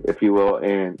real, if you will,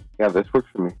 and yeah, this works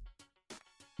for me.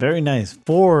 Very nice.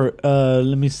 4.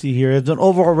 Let me see here. It's an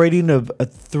overall rating of a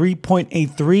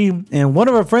 3.83, and one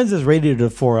of our friends has rated it a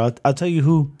 4. I'll tell you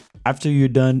who after you're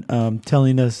done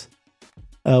telling us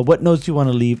what notes you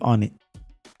want to leave on it.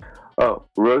 Oh,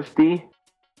 roasty,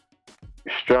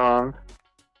 strong,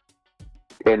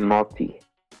 and malty.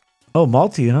 Oh,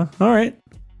 malty, huh? All right.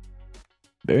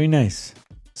 Very nice.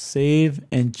 Save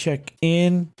and check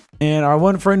in. And our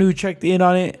one friend who checked in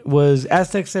on it was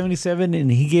Aztec77,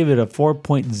 and he gave it a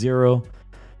 4.0,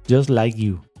 just like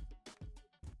you.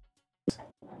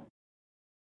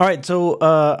 All right, so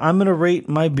I'm going to rate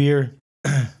my beer.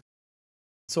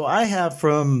 So I have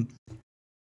from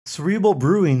Cerebral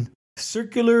Brewing,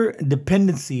 Circular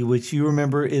Dependency, which you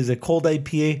remember is a cold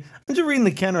IPA. I'm just reading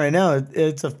the can right now.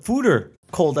 It's a Foeder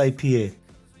cold IPA.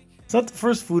 It's not the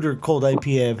first Foeder cold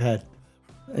IPA I've had.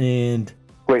 And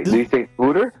wait, do you say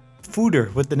Foeder?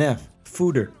 Foeder with an F.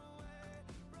 Foeder.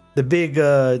 The big,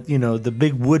 the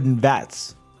big wooden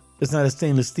vats. It's not a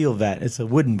stainless steel vat. It's a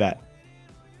wooden vat.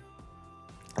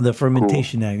 The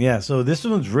fermentation act. Yeah. So this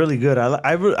one's really good.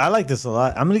 I like this a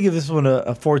lot. I'm gonna give this one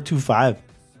a 4.25.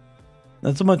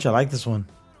 That's how much I like this one.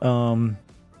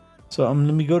 So let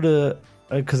me go to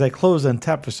because I closed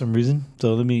Untapped for some reason.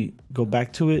 So let me go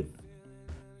back to it.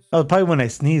 Oh, probably when I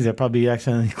sneezed, I probably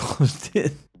accidentally closed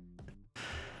it.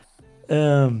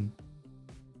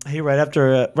 Hey, right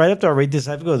after I rate this,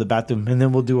 I have to go to the bathroom, and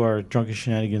then we'll do our drunken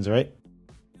shenanigans, all right?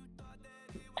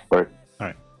 Right. All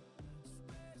right.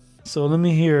 So let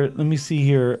me see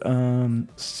here.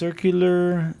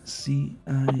 Circular CIRC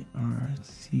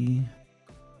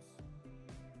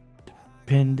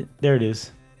pinned. There it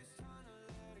is.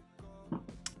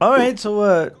 All right,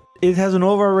 so it has an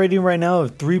overall rating right now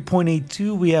of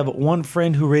 3.82. We have one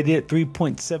friend who rated it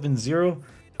 3.70.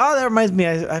 Oh, that reminds me,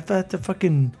 I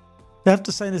have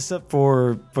to sign this up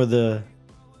for the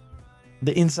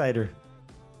Insider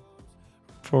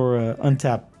for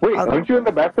Untapped. Wait, aren't you in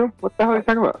the bathroom? What the hell are you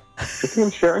talking about? Is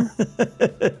he sharing?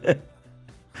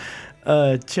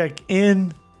 Check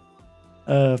in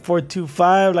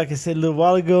 425. Like I said a little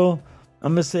while ago,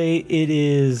 I'm gonna say it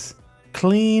is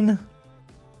clean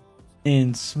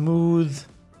and smooth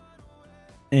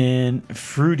and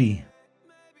fruity.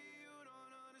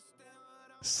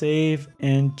 Save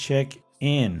and check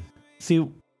in.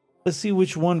 Let's see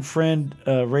which one friend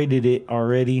rated it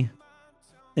already.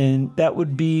 And that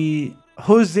would be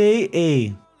Jose A.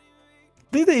 I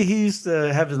think that he used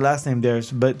to have his last name there,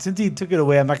 but since he took it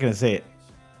away, I'm not going to say it.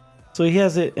 So he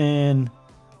has it, and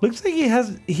looks like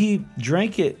he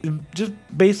drank it just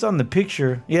based on the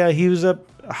picture. Yeah, he was up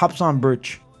Hops on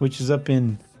Birch, which is up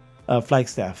in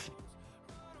Flagstaff.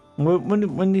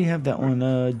 When did he have that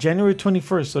one? January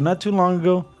 21st, so not too long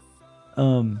ago.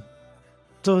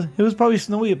 So it was probably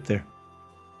snowy up there.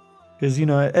 Because,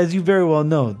 as you very well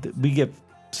know, we get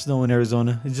snow in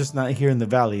Arizona. It's just not here in the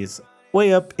valley. It's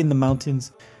way up in the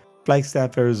mountains,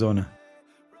 Flagstaff, Arizona.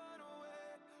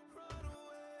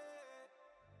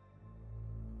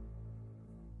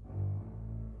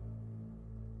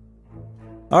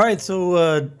 All right,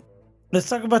 so let's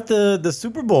talk about the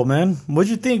Super Bowl, man. What'd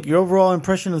you think? Your overall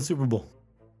impression of the Super Bowl?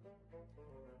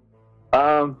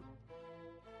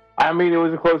 I mean, it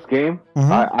was a close game.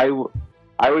 Mm-hmm.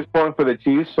 I was pulling for the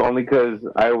Chiefs only because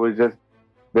I was just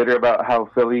bitter about how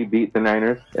Philly beat the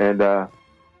Niners and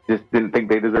just didn't think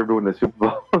they deserved to win the Super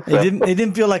Bowl. So. It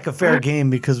didn't feel like a fair game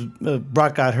because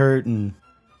Brock got hurt and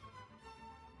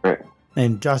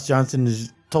Josh Johnson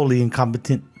is totally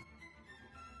incompetent.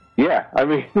 Yeah, I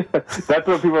mean, that's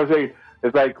what people are saying.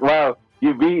 It's like, wow,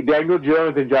 you beat Daniel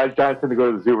Jones and Josh Johnson to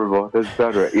go to the Super Bowl. Doesn't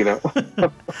sound right,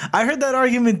 I heard that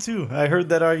argument too.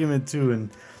 And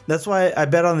that's why I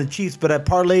bet on the Chiefs, but I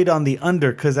parlayed on the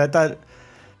under because I thought,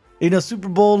 Super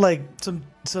Bowl, like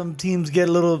some teams get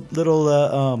a little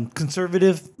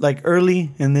conservative like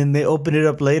early, and then they open it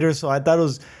up later. So I thought it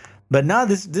was, but now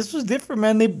this was different,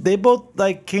 man. They both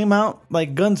like came out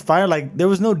like guns fire. Like there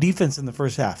was no defense in the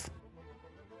first half.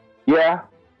 Yeah,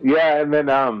 and then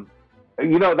that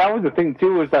was the thing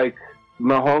too. Was like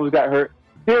Mahomes got hurt,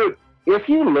 dude. If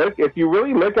you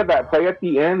really look at that play at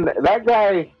the end, that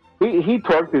guy he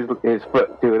torqued his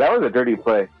foot too. That was a dirty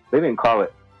play. They didn't call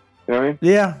it. You know what I mean?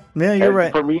 Yeah, you're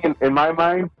right. For me, in my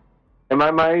mind,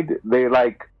 they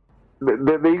like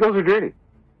the Eagles are dirty.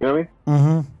 You know what I mean?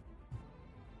 Mm-hmm.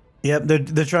 Yep,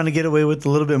 they're trying to get away with a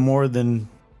little bit more than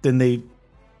they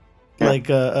like.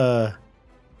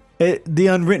 The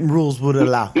unwritten rules would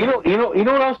allow. You know what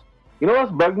else? You know what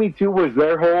else bugged me too was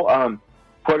their whole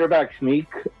quarterback sneak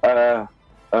style.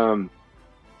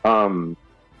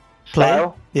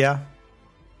 Yeah,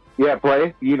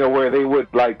 play. Where they would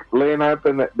like line up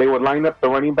and they would line up the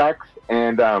running backs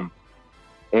and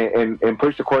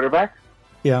push the quarterback.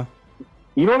 Yeah.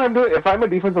 You know what I'm doing? If I'm a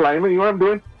defensive lineman, you know what I'm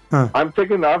doing? Huh. I'm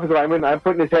taking the offensive lineman, I'm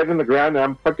putting his head in the ground, and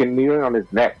I'm fucking kneeling on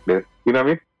his neck, dude. You know what I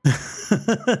mean?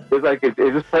 It's like, is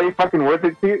this play fucking worth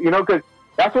it to you? Because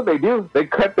that's what they do. They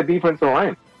cut the defensive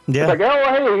line. Yeah. It's like,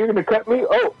 oh, hey, you're going to cut me?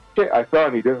 Oh, shit, I saw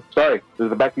you, dude. Sorry. This is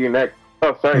the back of your neck.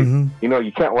 Oh, sorry. Mm-hmm.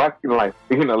 You can't walk in life,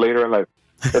 later in life.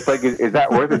 It's like, is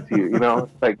that worth it to you?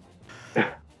 It's like...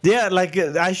 Yeah, like,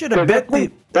 I should have bet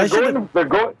they're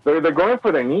going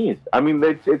for their knees. I mean,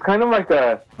 it's kind of like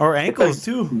or ankles, like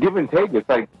too. Give and take. It's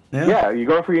like, you're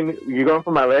going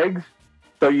for my legs.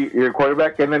 So your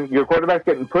quarterback, and then your quarterback's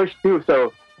getting pushed too.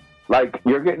 So, like,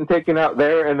 you're getting taken out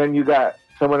there, and then you got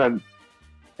someone on.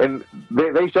 And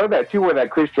they showed that too, where that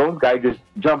Chris Jones guy just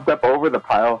jumped up over the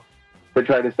pile to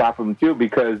try to stop him too,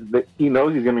 because he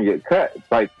knows he's going to get cut.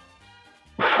 It's like,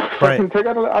 fucking take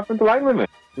out the offensive lineman.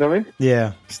 You know what I mean?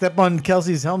 Yeah. Step on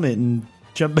Kelsey's helmet and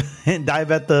jump and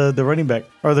dive at the running back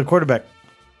or the quarterback.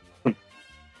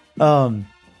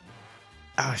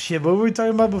 Shit. What were we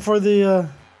talking about before the?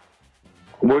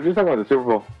 We're just talking about the Super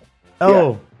Bowl.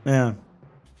 Oh, yeah.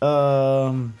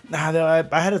 I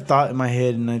had a thought in my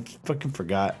head and I fucking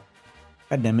forgot.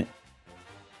 God damn it.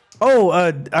 Oh, I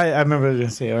remember what I was gonna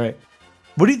say. All right.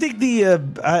 What do you think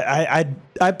I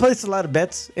placed a lot of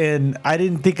bets and I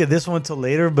didn't think of this one until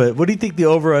later, but what do you think the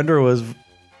over under was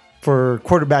for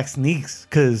quarterback sneaks?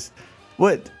 Because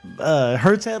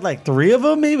Hurts had like 3 of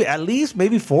them, maybe at least,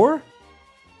 maybe 4.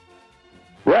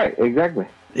 Right, exactly.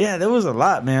 Yeah, there was a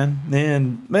lot, man.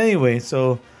 And anyway,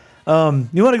 so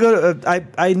you want to go to?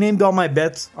 I named all my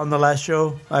bets on the last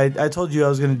show. I told you I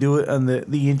was gonna do it on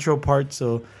the intro part.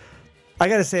 So I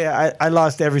gotta say I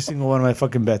lost every single one of my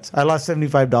fucking bets. I lost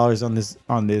 $75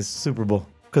 on this Super Bowl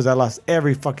because I lost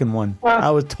every fucking one. I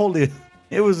was totally.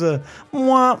 It was a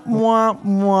wah wah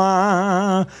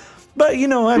wah. But you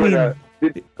know, I mean,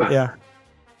 yeah.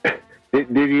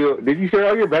 Did you share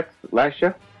all your bets last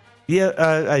show?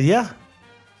 Yeah, yeah.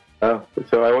 Oh,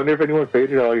 so I wonder if anyone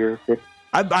faded all your picks.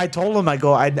 I told him,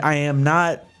 I am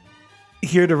not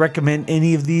here to recommend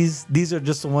any of these. These are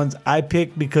just the ones I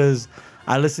picked because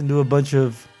I listen to a bunch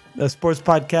of sports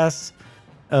podcasts,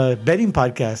 betting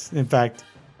podcasts, in fact.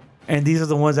 And these are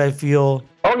the ones I feel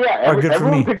are good for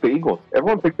me. Everyone picked the Eagles.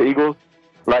 Everyone picked the Eagles.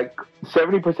 Like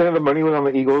 70% of the money was on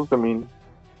the Eagles. I mean,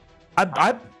 I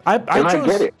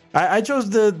chose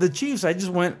the Chiefs. I just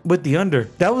went with the under.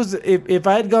 That was if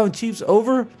I had gone Chiefs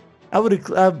over, I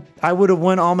would have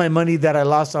won all my money that I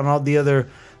lost on all the other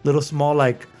little small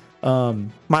like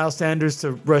Miles Sanders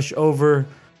to rush over,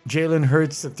 Jalen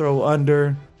Hurts to throw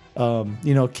under. I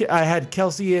had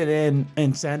Kelsey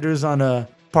and Sanders on a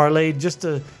parlay just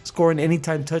to score an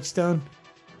anytime touchdown.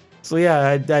 So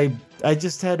yeah, I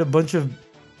just had a bunch of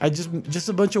just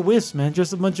a bunch of whiffs, man,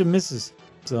 just a bunch of misses.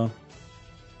 So,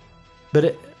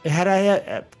 but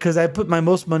because I put my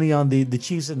most money on the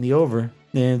Chiefs and the over,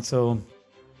 and so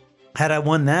had I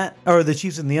won that or the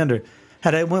Chiefs and the under,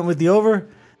 had I went with the over,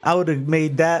 I would have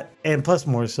made that and plus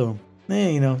more. So,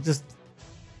 just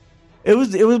it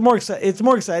was more exciting. It's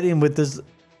more exciting with this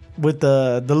with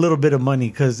the little bit of money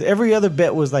because every other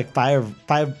bet was like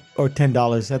 $5 or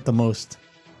 $10 at the most.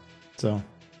 So.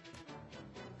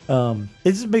 It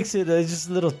just makes it just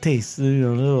a little taste,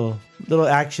 little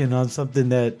action on something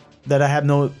that I have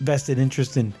no vested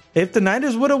interest in. If the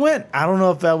Niners would have went, I don't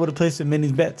know if I would have placed in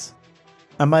many bets.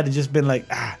 I might have just been like,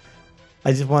 I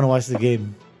just want to watch the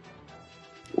game.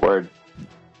 Word.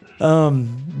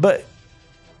 But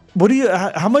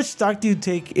how much stock do you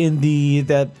take in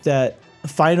that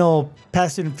final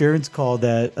pass interference call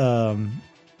that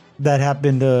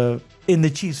happened in the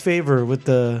Chiefs' favor with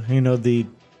the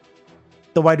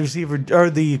wide receiver or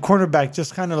the cornerback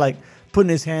just kind of like putting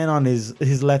his hand on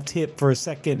his left hip for a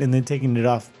second and then taking it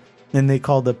off. Then they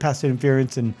called the pass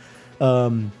interference and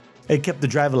it kept the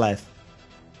drive alive.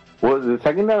 Was it the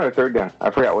second down or third down?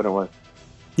 I forgot what it was.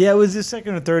 Yeah, it was the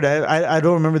second or third. I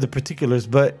don't remember the particulars,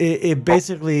 but it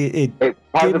basically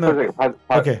pause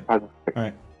okay. Pause. All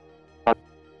right.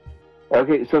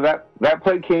 Okay, so that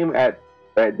play came at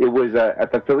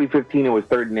the Philly 15. It was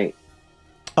 3rd and 8.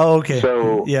 Oh, okay.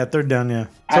 So yeah, 3rd down. Yeah.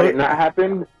 Had it not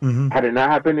happened,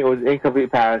 it was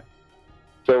incomplete pass.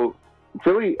 So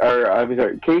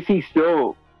KC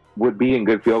still would be in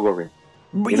good field goal range.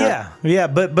 Yeah,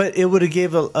 but it would have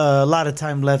gave a lot of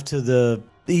time left to the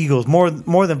Eagles, more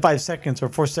than 5 seconds or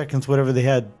 4 seconds, whatever they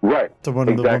had. Right. To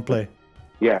run the one play.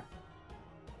 Yeah.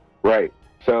 Right.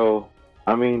 So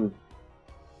I mean,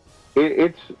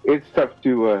 it's tough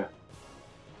to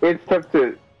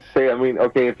say. I mean,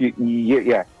 okay, if you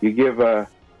give the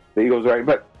Eagles right,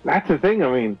 but that's the thing.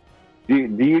 I mean, do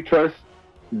you trust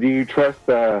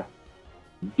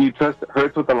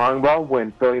Hurts with the long ball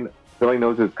when Philly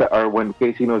knows or when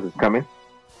KC knows it's coming?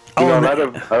 A lot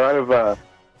of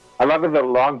the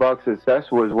long ball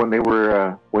success was when they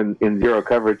were in zero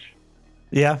coverage.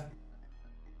 Yeah.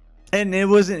 And it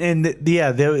wasn't,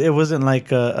 it wasn't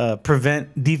like a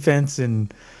prevent defense,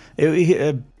 and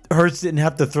Hurts didn't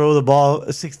have to throw the ball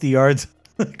 60 yards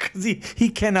because he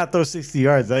cannot throw 60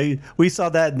 yards. We saw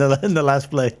that in the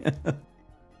last play.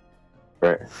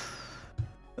 Right.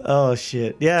 Oh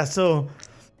shit. Yeah. So,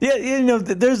 yeah,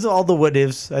 there's all the what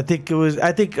ifs. I think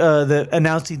the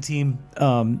announcing team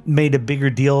made a bigger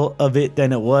deal of it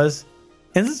than it was.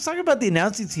 And let's talk about the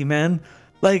announcing team, man.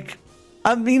 Like,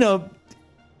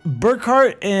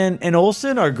 Burkhardt and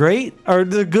Olsen are great, or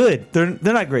they're good. They're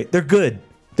not great. They're good.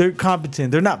 They're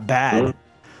competent. They're not bad.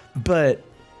 Mm-hmm. But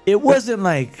it wasn't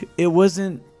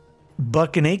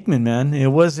Buck and Aikman, man. It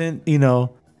wasn't,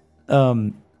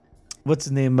 what's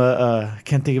his name? I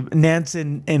can't think of Nance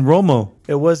and Romo.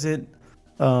 It wasn't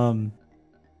Michaels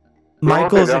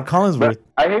and Collinsworth.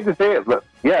 I hate to say it, but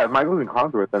yeah, Michaels and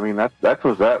Collinsworth. I mean, that's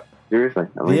what's up. Seriously.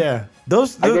 I mean, yeah.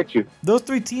 I get you. Those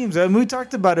 3 teams, I mean, we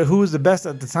talked about it, who was the best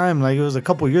at the time. Like, it was a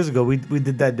couple years ago. We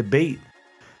did that debate.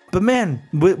 But man,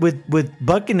 with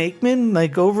Buck and Aikman,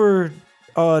 like over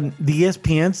on the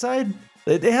ESPN side,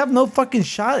 they have no fucking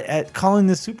shot at calling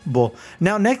the Super Bowl.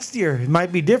 Now next year it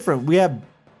might be different.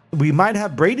 We might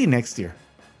have Brady next year.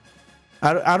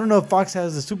 I don't know if Fox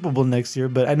has the Super Bowl next year,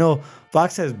 but I know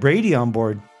Fox has Brady on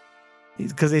board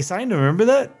because they signed him. Remember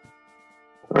that?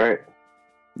 Right.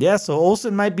 Yeah. So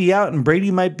Olsen might be out and Brady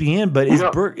might be in, but is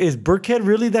Burkhead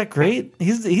really that great?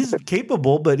 He's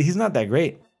capable, but he's not that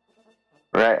great.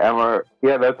 Right.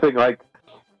 Yeah, that's the thing. Like,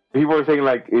 people are saying,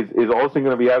 like, is Olsen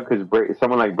going to be out because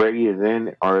someone like Brady is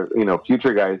in, or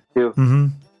future guys too. Mm-hmm.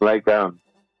 Like,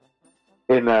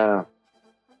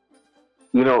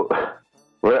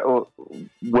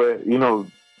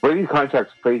 Brady's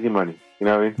contract's crazy money. You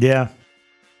know what I mean? Yeah.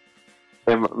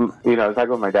 And I was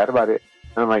talking with my dad about it,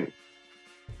 and I'm like,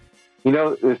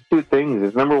 there's two things.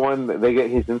 It's number one, that they get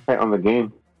his insight on the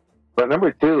game, but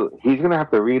number two, he's gonna have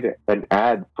to read an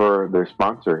ad for their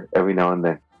sponsor every now and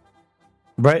then.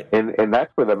 Right. And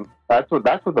that's where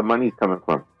the money's coming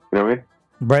from. You know what I mean?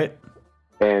 Right.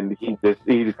 And he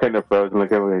just kind of froze and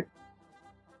looked at me like,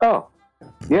 oh,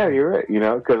 yeah, you're right.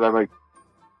 Because I'm like,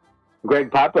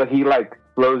 Greg Papa, he like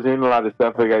flows in a lot of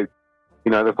stuff. Like, the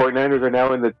 49ers are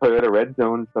now in the Toyota red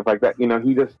zone, stuff like that.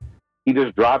 He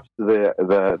just drops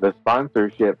the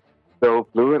sponsorship so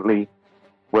fluently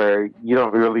where you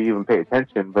don't really even pay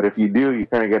attention. But if you do, you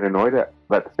kind of get annoyed at.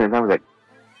 But at the same time, it's like,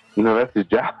 that's his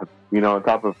job. On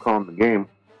top of calling the game,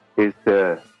 is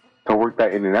to work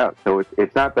that in and out. So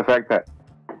it's not the fact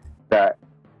that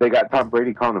they got Tom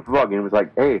Brady calling a football game. It's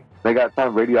like, hey, they got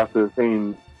Tom Brady off the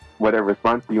same whatever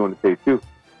sponsor you want to say too.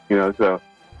 So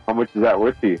how much is that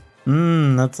worth to you?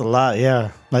 That's a lot.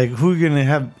 Yeah. Like, who you gonna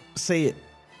have say it?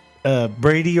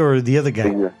 Brady or the other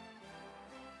guy? Yeah.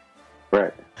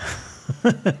 Right.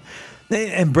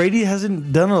 And Brady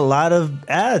hasn't done a lot of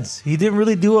ads. He didn't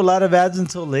really do a lot of ads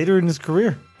until later in his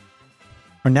career,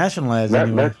 or national ads.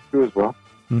 Anyway. That's true as well.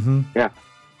 Mm-hmm. Yeah.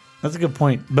 That's a good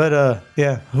point. But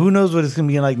yeah, who knows what it's gonna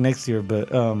be like next year? But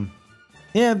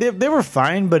yeah, they were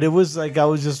fine. But it was like I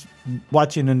was just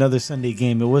watching another Sunday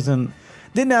game. It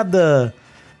didn't have the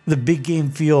big game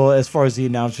feel as far as the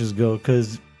announcers go.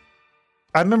 Because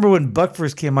I remember when Buck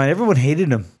first came on, everyone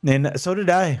hated him, and so did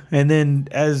I. And then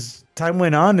as time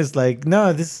went on, it's like,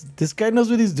 no, this guy knows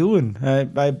what he's doing. I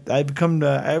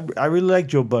really like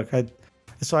Joe Buck.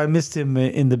 So I missed him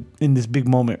in this big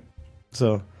moment.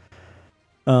 So.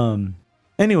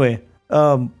 Anyway,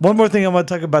 one more thing I want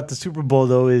to talk about the Super Bowl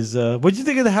though is what'd you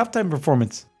think of the halftime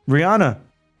performance? Pregnant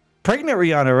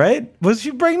Rihanna, right? Was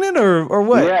she pregnant or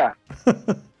what? Yeah.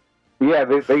 Yeah,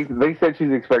 they said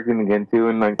she's expecting again too,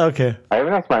 and like, okay. I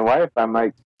even asked my wife. I'm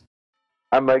like,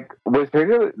 was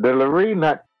her delivery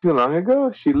not too long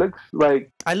ago? She looks like.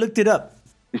 I looked it up.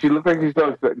 She looked like she's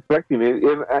still expecting it.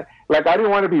 And, like, I didn't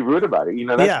want to be rude about it.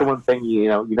 That's the one thing.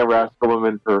 You never ask a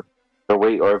woman for the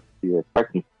weight or if she's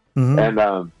expecting. Mm-hmm. And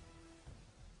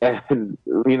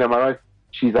my wife,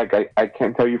 she's like, I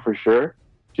can't tell you for sure.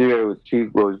 She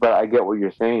goes, but I get what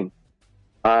you're saying.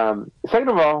 Second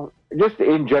of all, just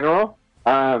in general,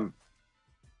 I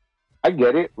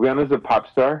get it. Rihanna's a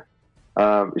pop star.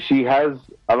 She has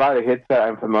a lot of hits that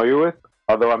I'm familiar with,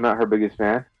 although I'm not her biggest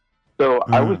fan. So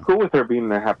I was cool with her being in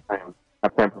the halftime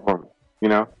performance.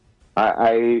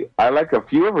 I like a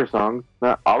few of her songs,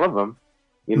 not all of them.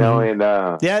 And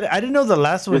yeah, I didn't know the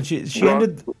last one. She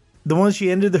ended the one she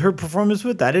ended her performance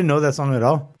with. I didn't know that song at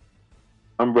all.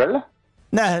 Umbrella?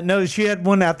 No, she had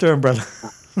one after Umbrella.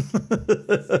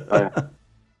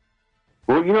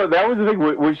 Well, that was the thing.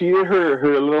 When she did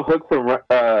her little hook from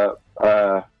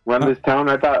Run This Town,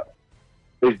 I thought,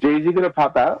 is Jay-Z going to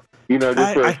pop out?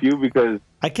 Just for a few, because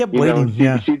I kept waiting.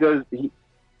 He does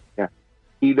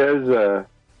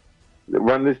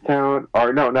Run This Town,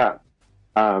 or no, not.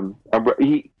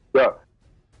 He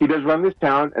does Run This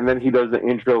Town, and then he does the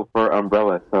intro for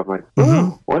Umbrella. So I'm like,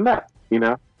 why not?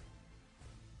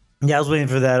 Yeah, I was waiting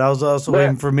for that. I was also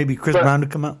waiting for maybe Chris Brown to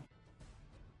come out.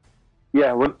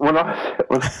 Yeah, when all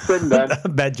was said and done.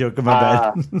 Bad joke, my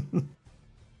bad.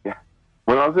 Yeah,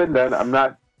 when all said and done, I'm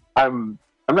not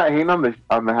hating on the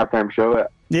halftime show.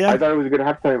 Yeah, I thought it was a good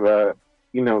halftime.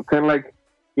 Kind of like,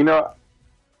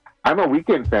 I'm a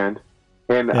Weeknd fan,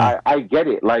 and I get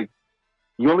it. Like,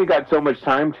 you only got so much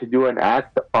time to do an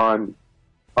act on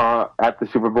at the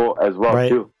Super Bowl as well,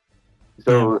 too.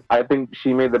 So I think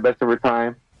she made the best of her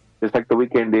time, just like The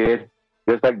Weeknd did,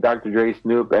 just like Dr. Dre,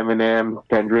 Snoop, Eminem,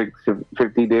 Kendrick,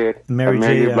 50 did, Mary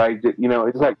J. Blige did.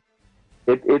 It's like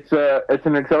it's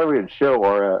an accelerated show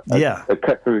or a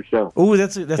cut through show. Oh,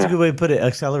 that's a good way to put it.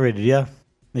 Accelerated, yeah,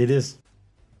 it is.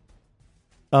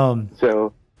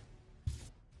 So,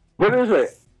 but anyway,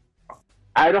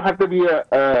 I don't have to be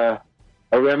a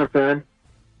Rihanna fan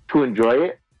to enjoy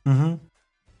it,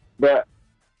 but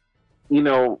you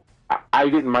know, I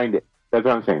didn't mind it. That's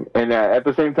what I'm saying. And at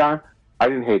the same time, I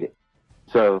didn't hate it.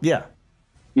 So Yeah.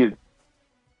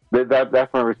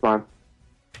 That's my response.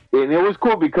 And it was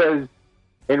cool because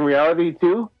in reality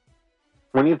too,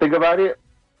 when you think about it,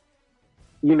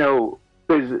 you know,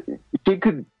 because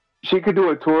she could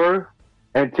do a tour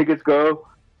and tickets go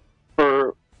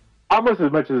for almost as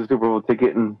much as a Super Bowl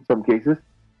ticket in some cases.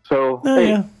 So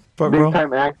yeah. big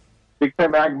time act, big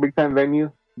time venue,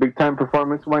 big time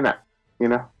performance. Why not? You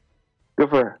know, good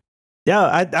for her.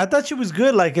 Yeah, I thought she was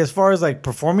good, like as far as like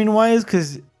performing wise,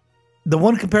 because the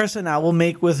one comparison I will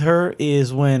make with her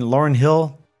is when Lauryn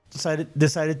Hill decided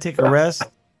to take a rest,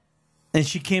 and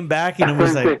she came back and it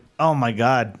was like, oh my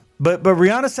god. But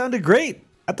Rihanna sounded great.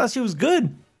 I thought she was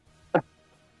good. I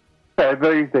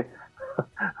thought you said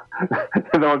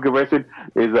the one comparison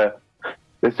is the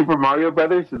Super Mario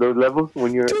Brothers, those levels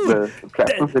when you're the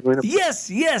platforms. Yes,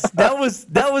 that was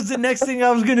the next thing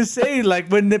I was gonna say. Like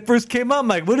when it first came out, I'm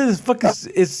like, what is this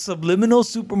fucking is subliminal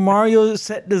Super Mario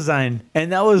set design?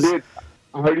 And that was. Dude,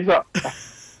 I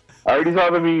already saw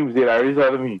the memes, dude. I already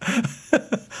saw the memes.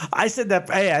 I said that.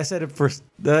 Hey, I said it first.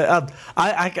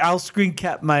 I'll screen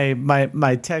cap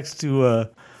my text to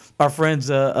our friends,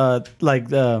 the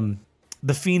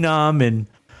Phenom and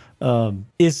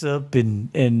Isup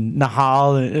and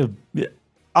Nahal and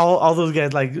all those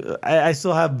guys. Like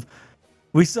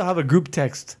we still have a group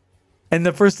text, and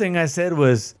the first thing I said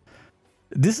was,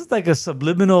 "This is like a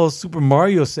subliminal Super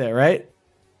Mario set, right?"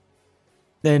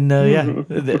 And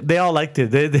they all liked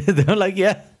it. They're like,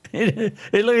 yeah, it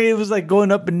looked like it was like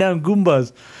going up and down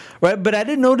Goombas, right? But I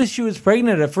didn't notice she was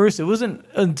pregnant at first. It wasn't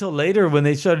until later when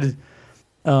they started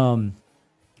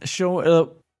showing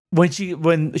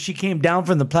when she came down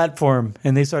from the platform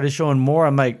and they started showing more.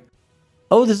 I'm like,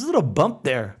 oh, there's a little bump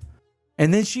there.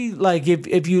 And then she, like,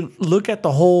 if you look at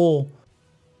the whole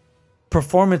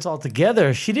performance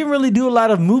altogether, she didn't really do a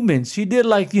lot of movements. She did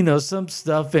like, some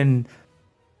stuff, and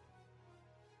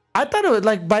I thought it was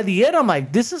like by the end, I'm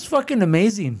like, this is fucking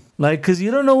amazing. Like, cause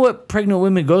you don't know what pregnant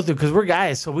women go through, cause we're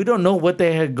guys, so we don't know what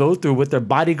they go through, what their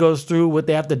body goes through, what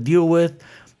they have to deal with,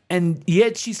 and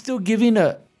yet she's still giving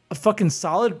a fucking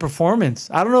solid performance.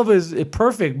 I don't know if it was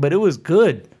perfect, but it was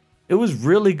good. It was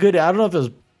really good. I don't know if it was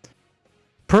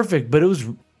perfect, but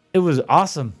it was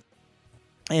awesome.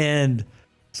 And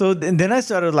so and then I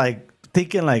started like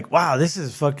thinking like, wow, this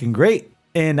is fucking great.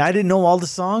 And I didn't know all the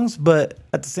songs, but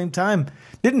at the same time,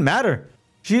 didn't matter.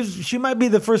 She might be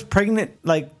the first pregnant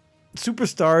like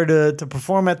superstar to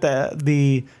perform at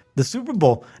the Super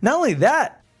Bowl. Not only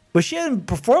that, but she hadn't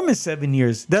performed in 7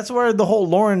 years. That's where the whole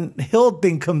Lauryn Hill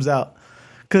thing comes out.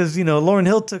 Because, Lauryn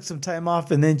Hill took some time off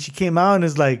and then she came out and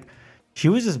is like, she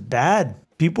was just bad.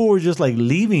 People were just like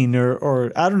leaving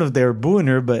or I don't know if they were booing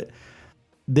her, but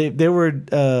they were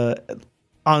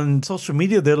on social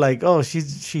media. They're like, oh,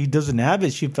 she doesn't have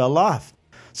it. She fell off.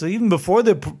 So even before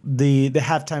the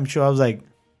halftime show, I was like,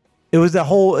 it was that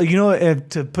whole,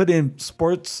 to put in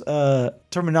sports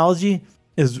terminology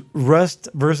is rust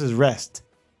versus rest.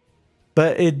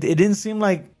 But it didn't seem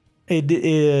like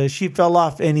she fell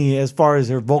off any as far as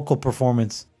her vocal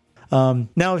performance.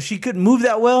 Now, she couldn't move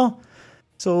that well.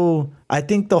 So I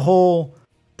think the whole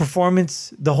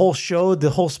performance, the whole show, the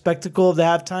whole spectacle of the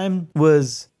halftime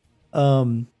was,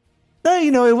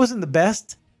 it wasn't the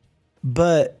best,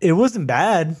 but it wasn't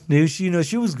bad. She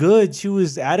was good. She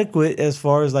was adequate as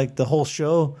far as like the whole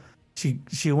show.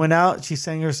 She went out, she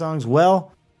sang her songs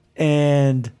well,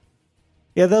 and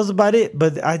yeah, that was about it.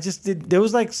 But there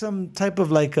was like some type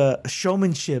of like a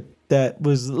showmanship that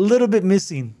was a little bit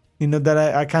missing, that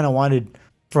I kind of wanted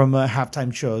from a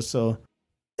halftime show. So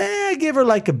I gave her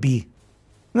like a B.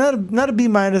 Not a B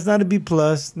minus, not a B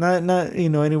plus, not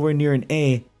anywhere near an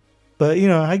A. But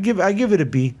I give it a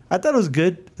B. I thought it was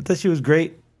good. I thought she was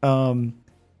great. And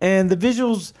the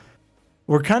visuals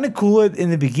were kind of cool in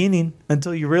the beginning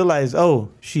until you realize, oh,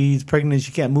 she's pregnant,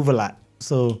 she can't move a lot.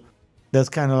 So that's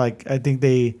kind of like, I think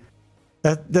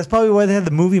that's probably why they had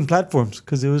the moving platforms,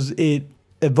 because it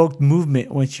evoked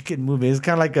movement when she couldn't move it. It's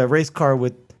kind of like a race car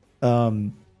with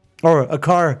or a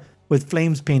car with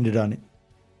flames painted on it.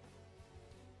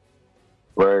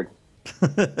 Word.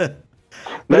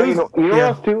 Now, you know what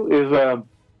else too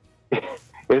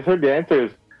is her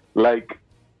dancers. Like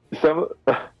some,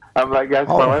 I'm like,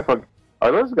 asking my wife, like,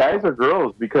 are those guys or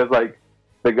girls? Because like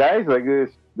the guys like this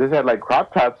had like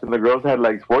crop tops and the girls had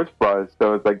like sports bras.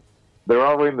 So it's like they're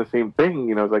all wearing the same thing.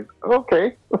 It's like,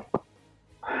 okay.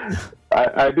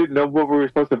 I didn't know what we were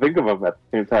supposed to think of them at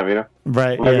the same time.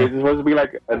 Right? Like, yeah. it's supposed to be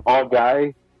like an all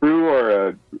guy crew or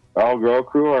a all-girl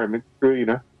crew or a mixed crew, you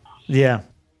know. Yeah.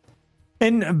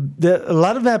 And a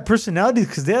lot of that personalities,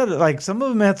 because they had like some of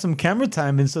them had some camera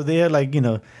time, and so they had like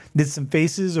did some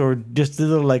faces or just did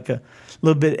like a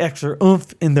little bit extra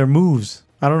oomph in their moves.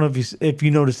 I don't know if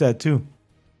you noticed that too.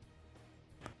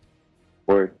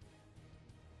 Word.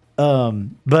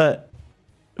 But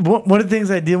one of the things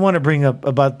I did want to bring up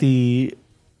about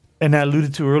and I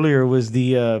alluded to earlier, was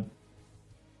the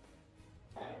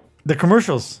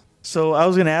commercials. So I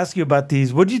was going to ask you about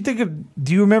these. What do you think of?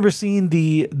 Do you remember seeing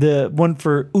the one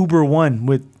for Uber One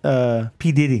with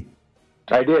P Diddy?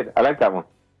 I did. I like that one.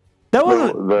 That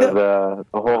was the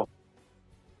whole.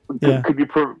 Yeah. Could you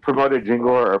promote a jingle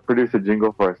or produce a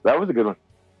jingle for us? That was a good one.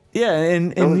 Yeah,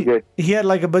 and he had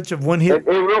like a bunch of one hit.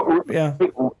 Real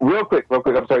quick.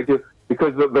 I'm sorry too,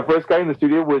 because the first guy in the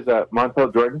studio was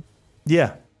Montel Jordan.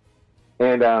 Yeah.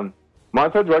 And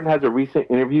Montel Jordan has a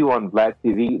recent interview on Vlad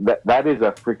TV. That is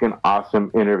a freaking awesome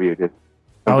interview, dude.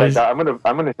 I'm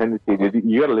gonna send it to you, dude.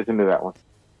 You gotta listen to that one.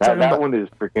 That one is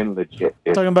freaking legit.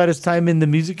 Dude. Talking about his time in the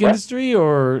music industry,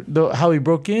 or how he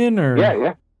broke in, or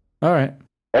yeah. All right.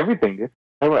 Everything, dude.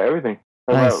 Talking about everything.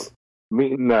 Talking Nice. about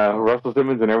meeting Russell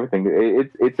Simmons and everything.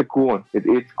 It's a cool one.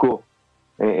 It's cool,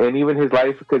 and even his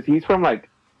life, because he's from like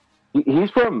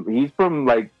he's from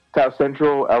like South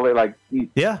Central LA. Like he's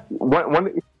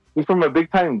from a big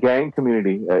time gang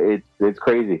community. It's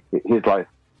crazy. His life.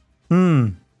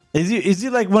 Is he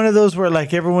like one of those where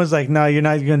like everyone's like, no, you're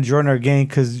not going to join our gang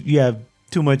because you have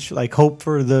too much like hope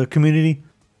for the community?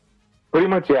 Pretty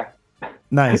much, yeah.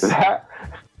 Nice. that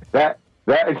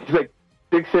he's like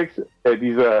 6'6", and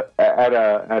he's at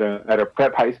a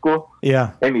prep high school.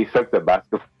 Yeah. And he sucks at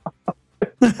basketball.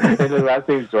 And his last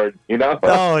name's Jordan. You know?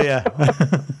 Oh yeah.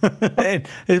 And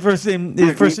his first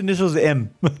initial is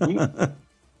M.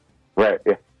 Right.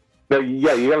 Yeah. No.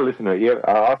 Yeah. You gotta listen to it. Yeah.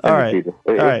 I'll send it to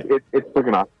you. It's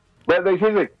freaking awesome. But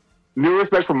here's like new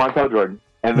respect for Montel Jordan,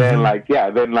 and then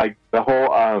the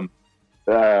whole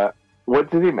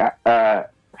what's his name?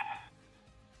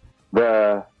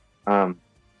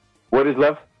 What is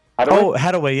love?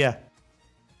 Hadaway. Yeah.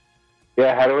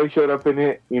 Yeah, Hadaway showed up in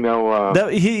it. You know.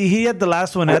 He had the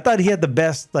last one. I thought he had the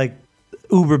best like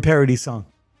Uber parody song.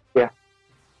 Yeah.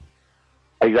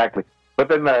 Exactly. But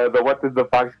then the what did the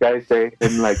Fox guy say?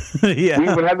 And like yeah. We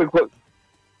even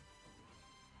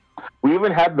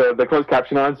had the closed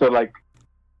caption on, so like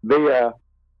they had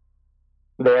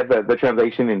the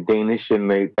translation in Danish, and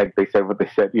they said what they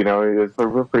said. You know, it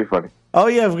was pretty funny. Oh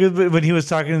yeah, when he was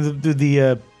talking to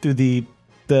the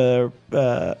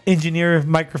engineer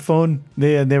microphone,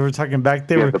 they were talking back.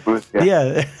 They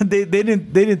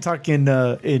didn't talk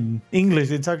in English.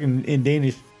 They talk in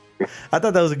Danish. I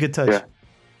thought that was a good touch. Yeah.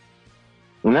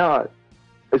 No,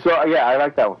 so yeah, I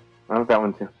like that one. I like that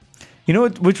one too. You know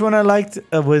which one I liked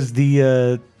was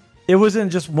the. It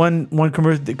wasn't just one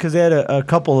commercial, because they had a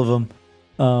couple of them.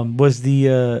 Was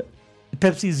the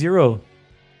Pepsi Zero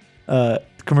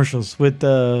commercials with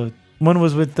one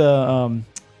was with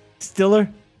Stiller,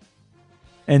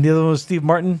 and the other one was Steve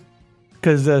Martin,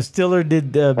 because Stiller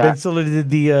did Ben Stiller did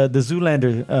the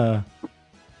Zoolander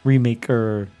remake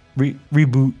or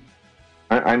reboot.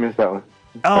 I missed that one.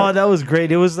 Oh, that was great.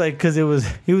 It was like, because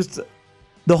he was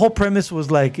the whole premise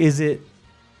was like, is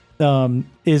Pepsi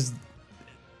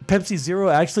Zero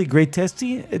actually great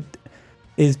tasting?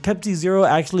 Is Pepsi Zero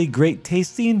actually great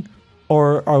tasting,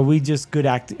 or are we just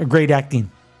great acting?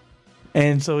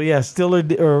 And so yeah, Stiller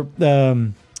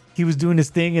he was doing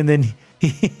his thing, and then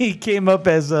he came up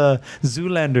as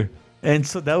Zoolander, and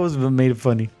so that was what made it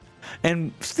funny.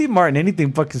 And Steve Martin,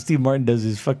 anything fucking Steve Martin does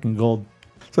is fucking gold.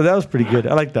 So that was pretty good.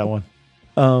 I like that one.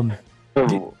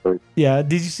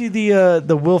 Did you see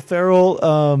the Will Ferrell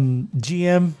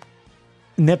GM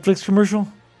Netflix commercial?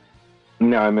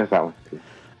 No, I missed that one.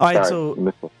 All right, so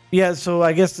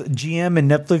I guess GM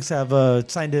and Netflix have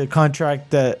signed a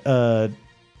contract that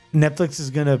Netflix is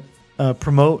gonna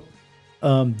promote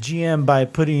GM by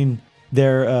putting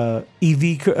their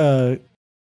EV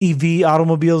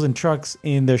automobiles and trucks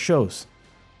in their shows.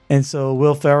 And so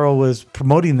Will Ferrell was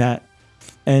promoting that,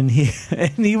 and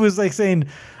he was like saying,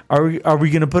 Are we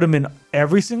gonna put him in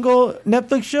every single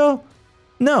Netflix show?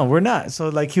 No, we're not. So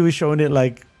like he was showing it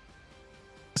like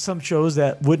some shows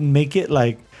that wouldn't make it.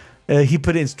 Like he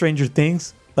put it in Stranger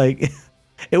Things. Like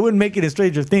it wouldn't make it in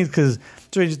Stranger Things because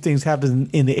Stranger Things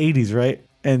happened in the 80s, right?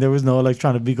 And there was no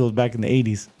electronic vehicles back in the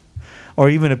 80s, or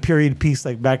even a period piece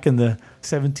like back in the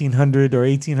 1700 or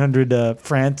 1800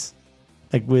 France,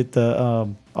 like with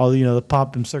all the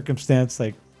pomp and circumstance,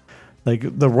 like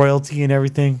the royalty and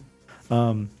everything.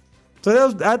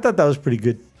 So I thought that was pretty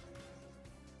good.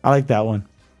 I like that one.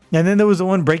 And then there was the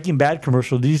one Breaking Bad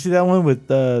commercial. Did you see that one with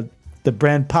the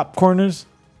brand Popcorners?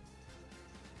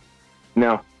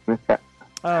 No.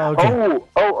 Oh, okay.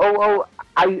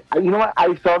 I you know what?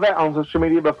 I saw that on social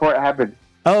media before it happened.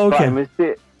 Oh, So I okay. missed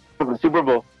it from the Super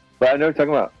Bowl, but I know what you're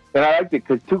talking about, and I liked it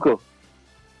because Tuco.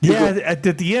 Yeah, at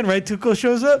the end, right? Tuco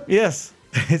shows up. Yes,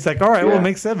 it's like, all right, we'll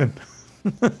make 7.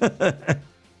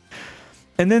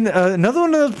 And then another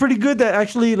one that was pretty good that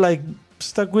actually like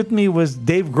stuck with me was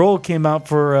Dave Grohl came out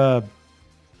for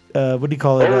what do you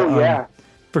call it? Yeah.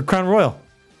 For Crown Royal.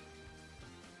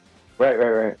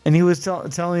 Right. And he was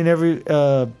telling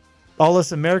all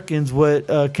us Americans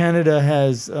what Canada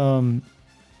has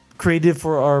created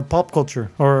for our pop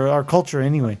culture, or our culture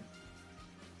anyway,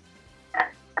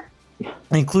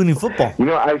 including football. You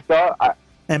know, I saw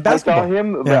basketball.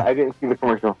 him, but Yeah. I didn't see the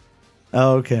commercial.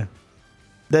 Oh, okay.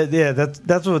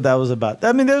 That's what that was about.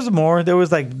 I mean, there's more. There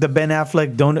was like the Ben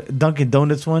Affleck Dunkin'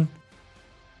 Donuts one.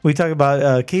 We talk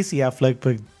about Casey Affleck,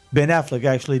 but Ben Affleck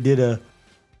actually did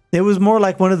it was more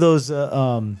like one of those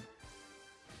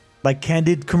like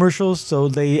candid commercials. So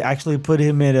they actually put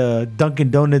him at a Dunkin'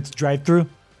 Donuts drive-thru,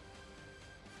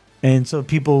 and so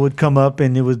people would come up,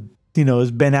 and it was it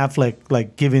was Ben Affleck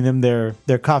like giving them their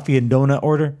coffee and donut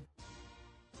order,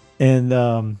 and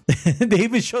they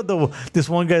even showed this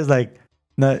one guy's like,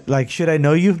 should I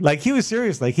know you? Like he was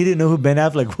serious, like he didn't know who Ben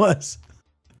Affleck was.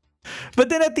 But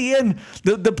then at the end,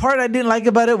 the part I didn't like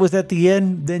about it was at the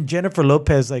end, then Jennifer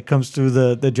Lopez like comes through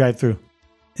the drive-thru,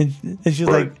 and she's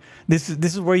like, "This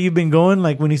is where you've been going."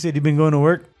 Like when you said you've been going to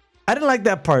work, I didn't like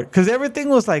that part because everything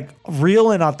was like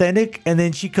real and authentic, and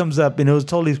then she comes up and it was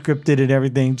totally scripted and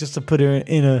everything just to put her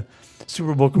in a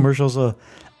Super Bowl commercial. So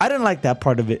I didn't like that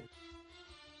part of it.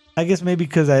 I guess maybe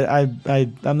because I'm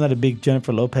not a big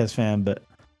Jennifer Lopez fan, but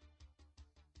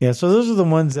yeah. So those are the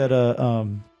ones that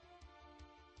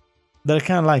that I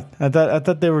kind of liked. I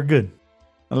thought they were good.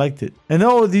 I liked it. And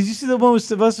did you see the one with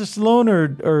Sylvester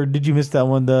Stallone, or did you miss that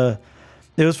one? It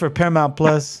was for Paramount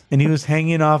Plus, and he was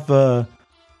hanging off.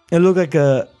 It looked like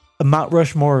a Mount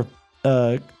Rushmore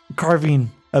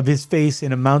carving of his face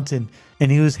in a mountain,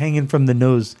 and he was hanging from the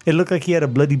nose. It looked like he had a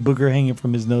bloody booger hanging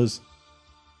from his nose.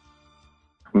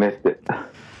 Missed it.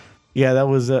 Yeah, that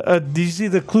was. Did you see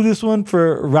the Clueless one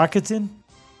for Rakuten?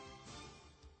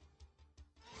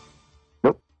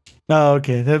 Oh,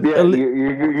 okay. Yeah,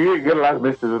 you're good a lot of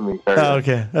misses with me. Sorry. Oh,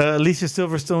 okay. Alicia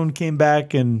Silverstone came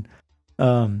back, and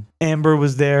Amber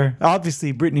was there.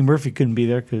 Obviously, Brittany Murphy couldn't be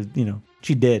there because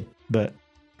she did. But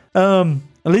Alicia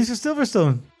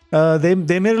Silverstone,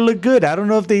 they made her look good. I don't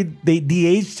know if they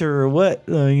de-aged her or what.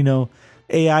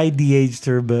 AI de-aged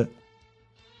her, but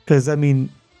because I mean,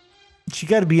 she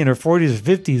got to be in her 40s or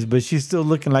 50s, but she's still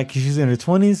looking like she's in her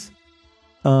 20s.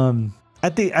 I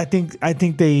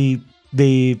think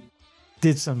they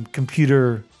did some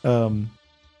computer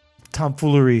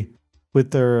tomfoolery with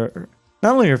their,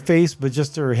 not only her face but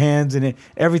just her hands and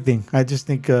everything. I just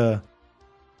think don't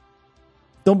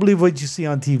believe what you see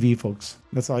on TV, folks.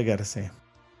 That's all I gotta say.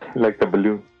 Like the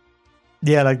balloon.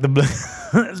 Yeah, like the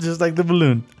just like the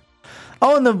balloon.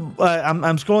 Oh, and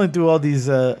I'm scrolling through all these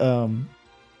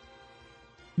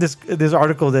this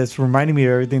article that's reminding me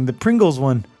of everything. The Pringles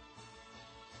one.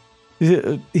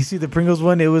 You see the Pringles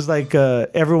one? It was like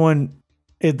everyone,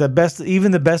 the best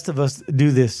of us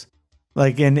do this.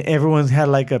 Like, and everyone's had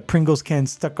like a Pringles can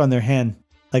stuck on their hand.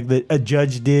 Like a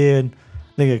judge did,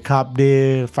 I think a cop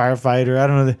did, a firefighter. I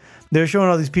don't know. They're showing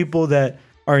all these people that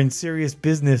are in serious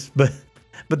business, but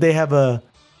they have a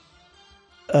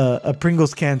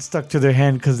Pringles can stuck to their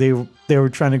hand because they were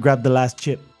trying to grab the last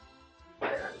chip.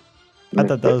 I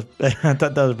thought that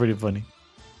was pretty funny.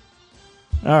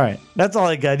 All right, that's all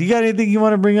I got. You got anything you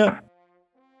want to bring up?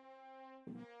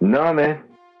 No, man.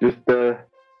 Just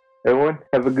everyone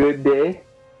have a good day.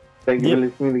 Thank you for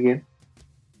listening again.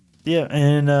 Yeah,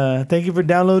 and thank you for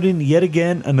downloading yet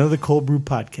again another Cold Brew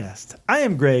podcast. I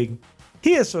am Greg.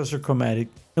 He is Social Chromatic,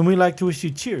 and we'd like to wish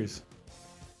you cheers.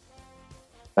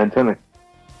 Until next.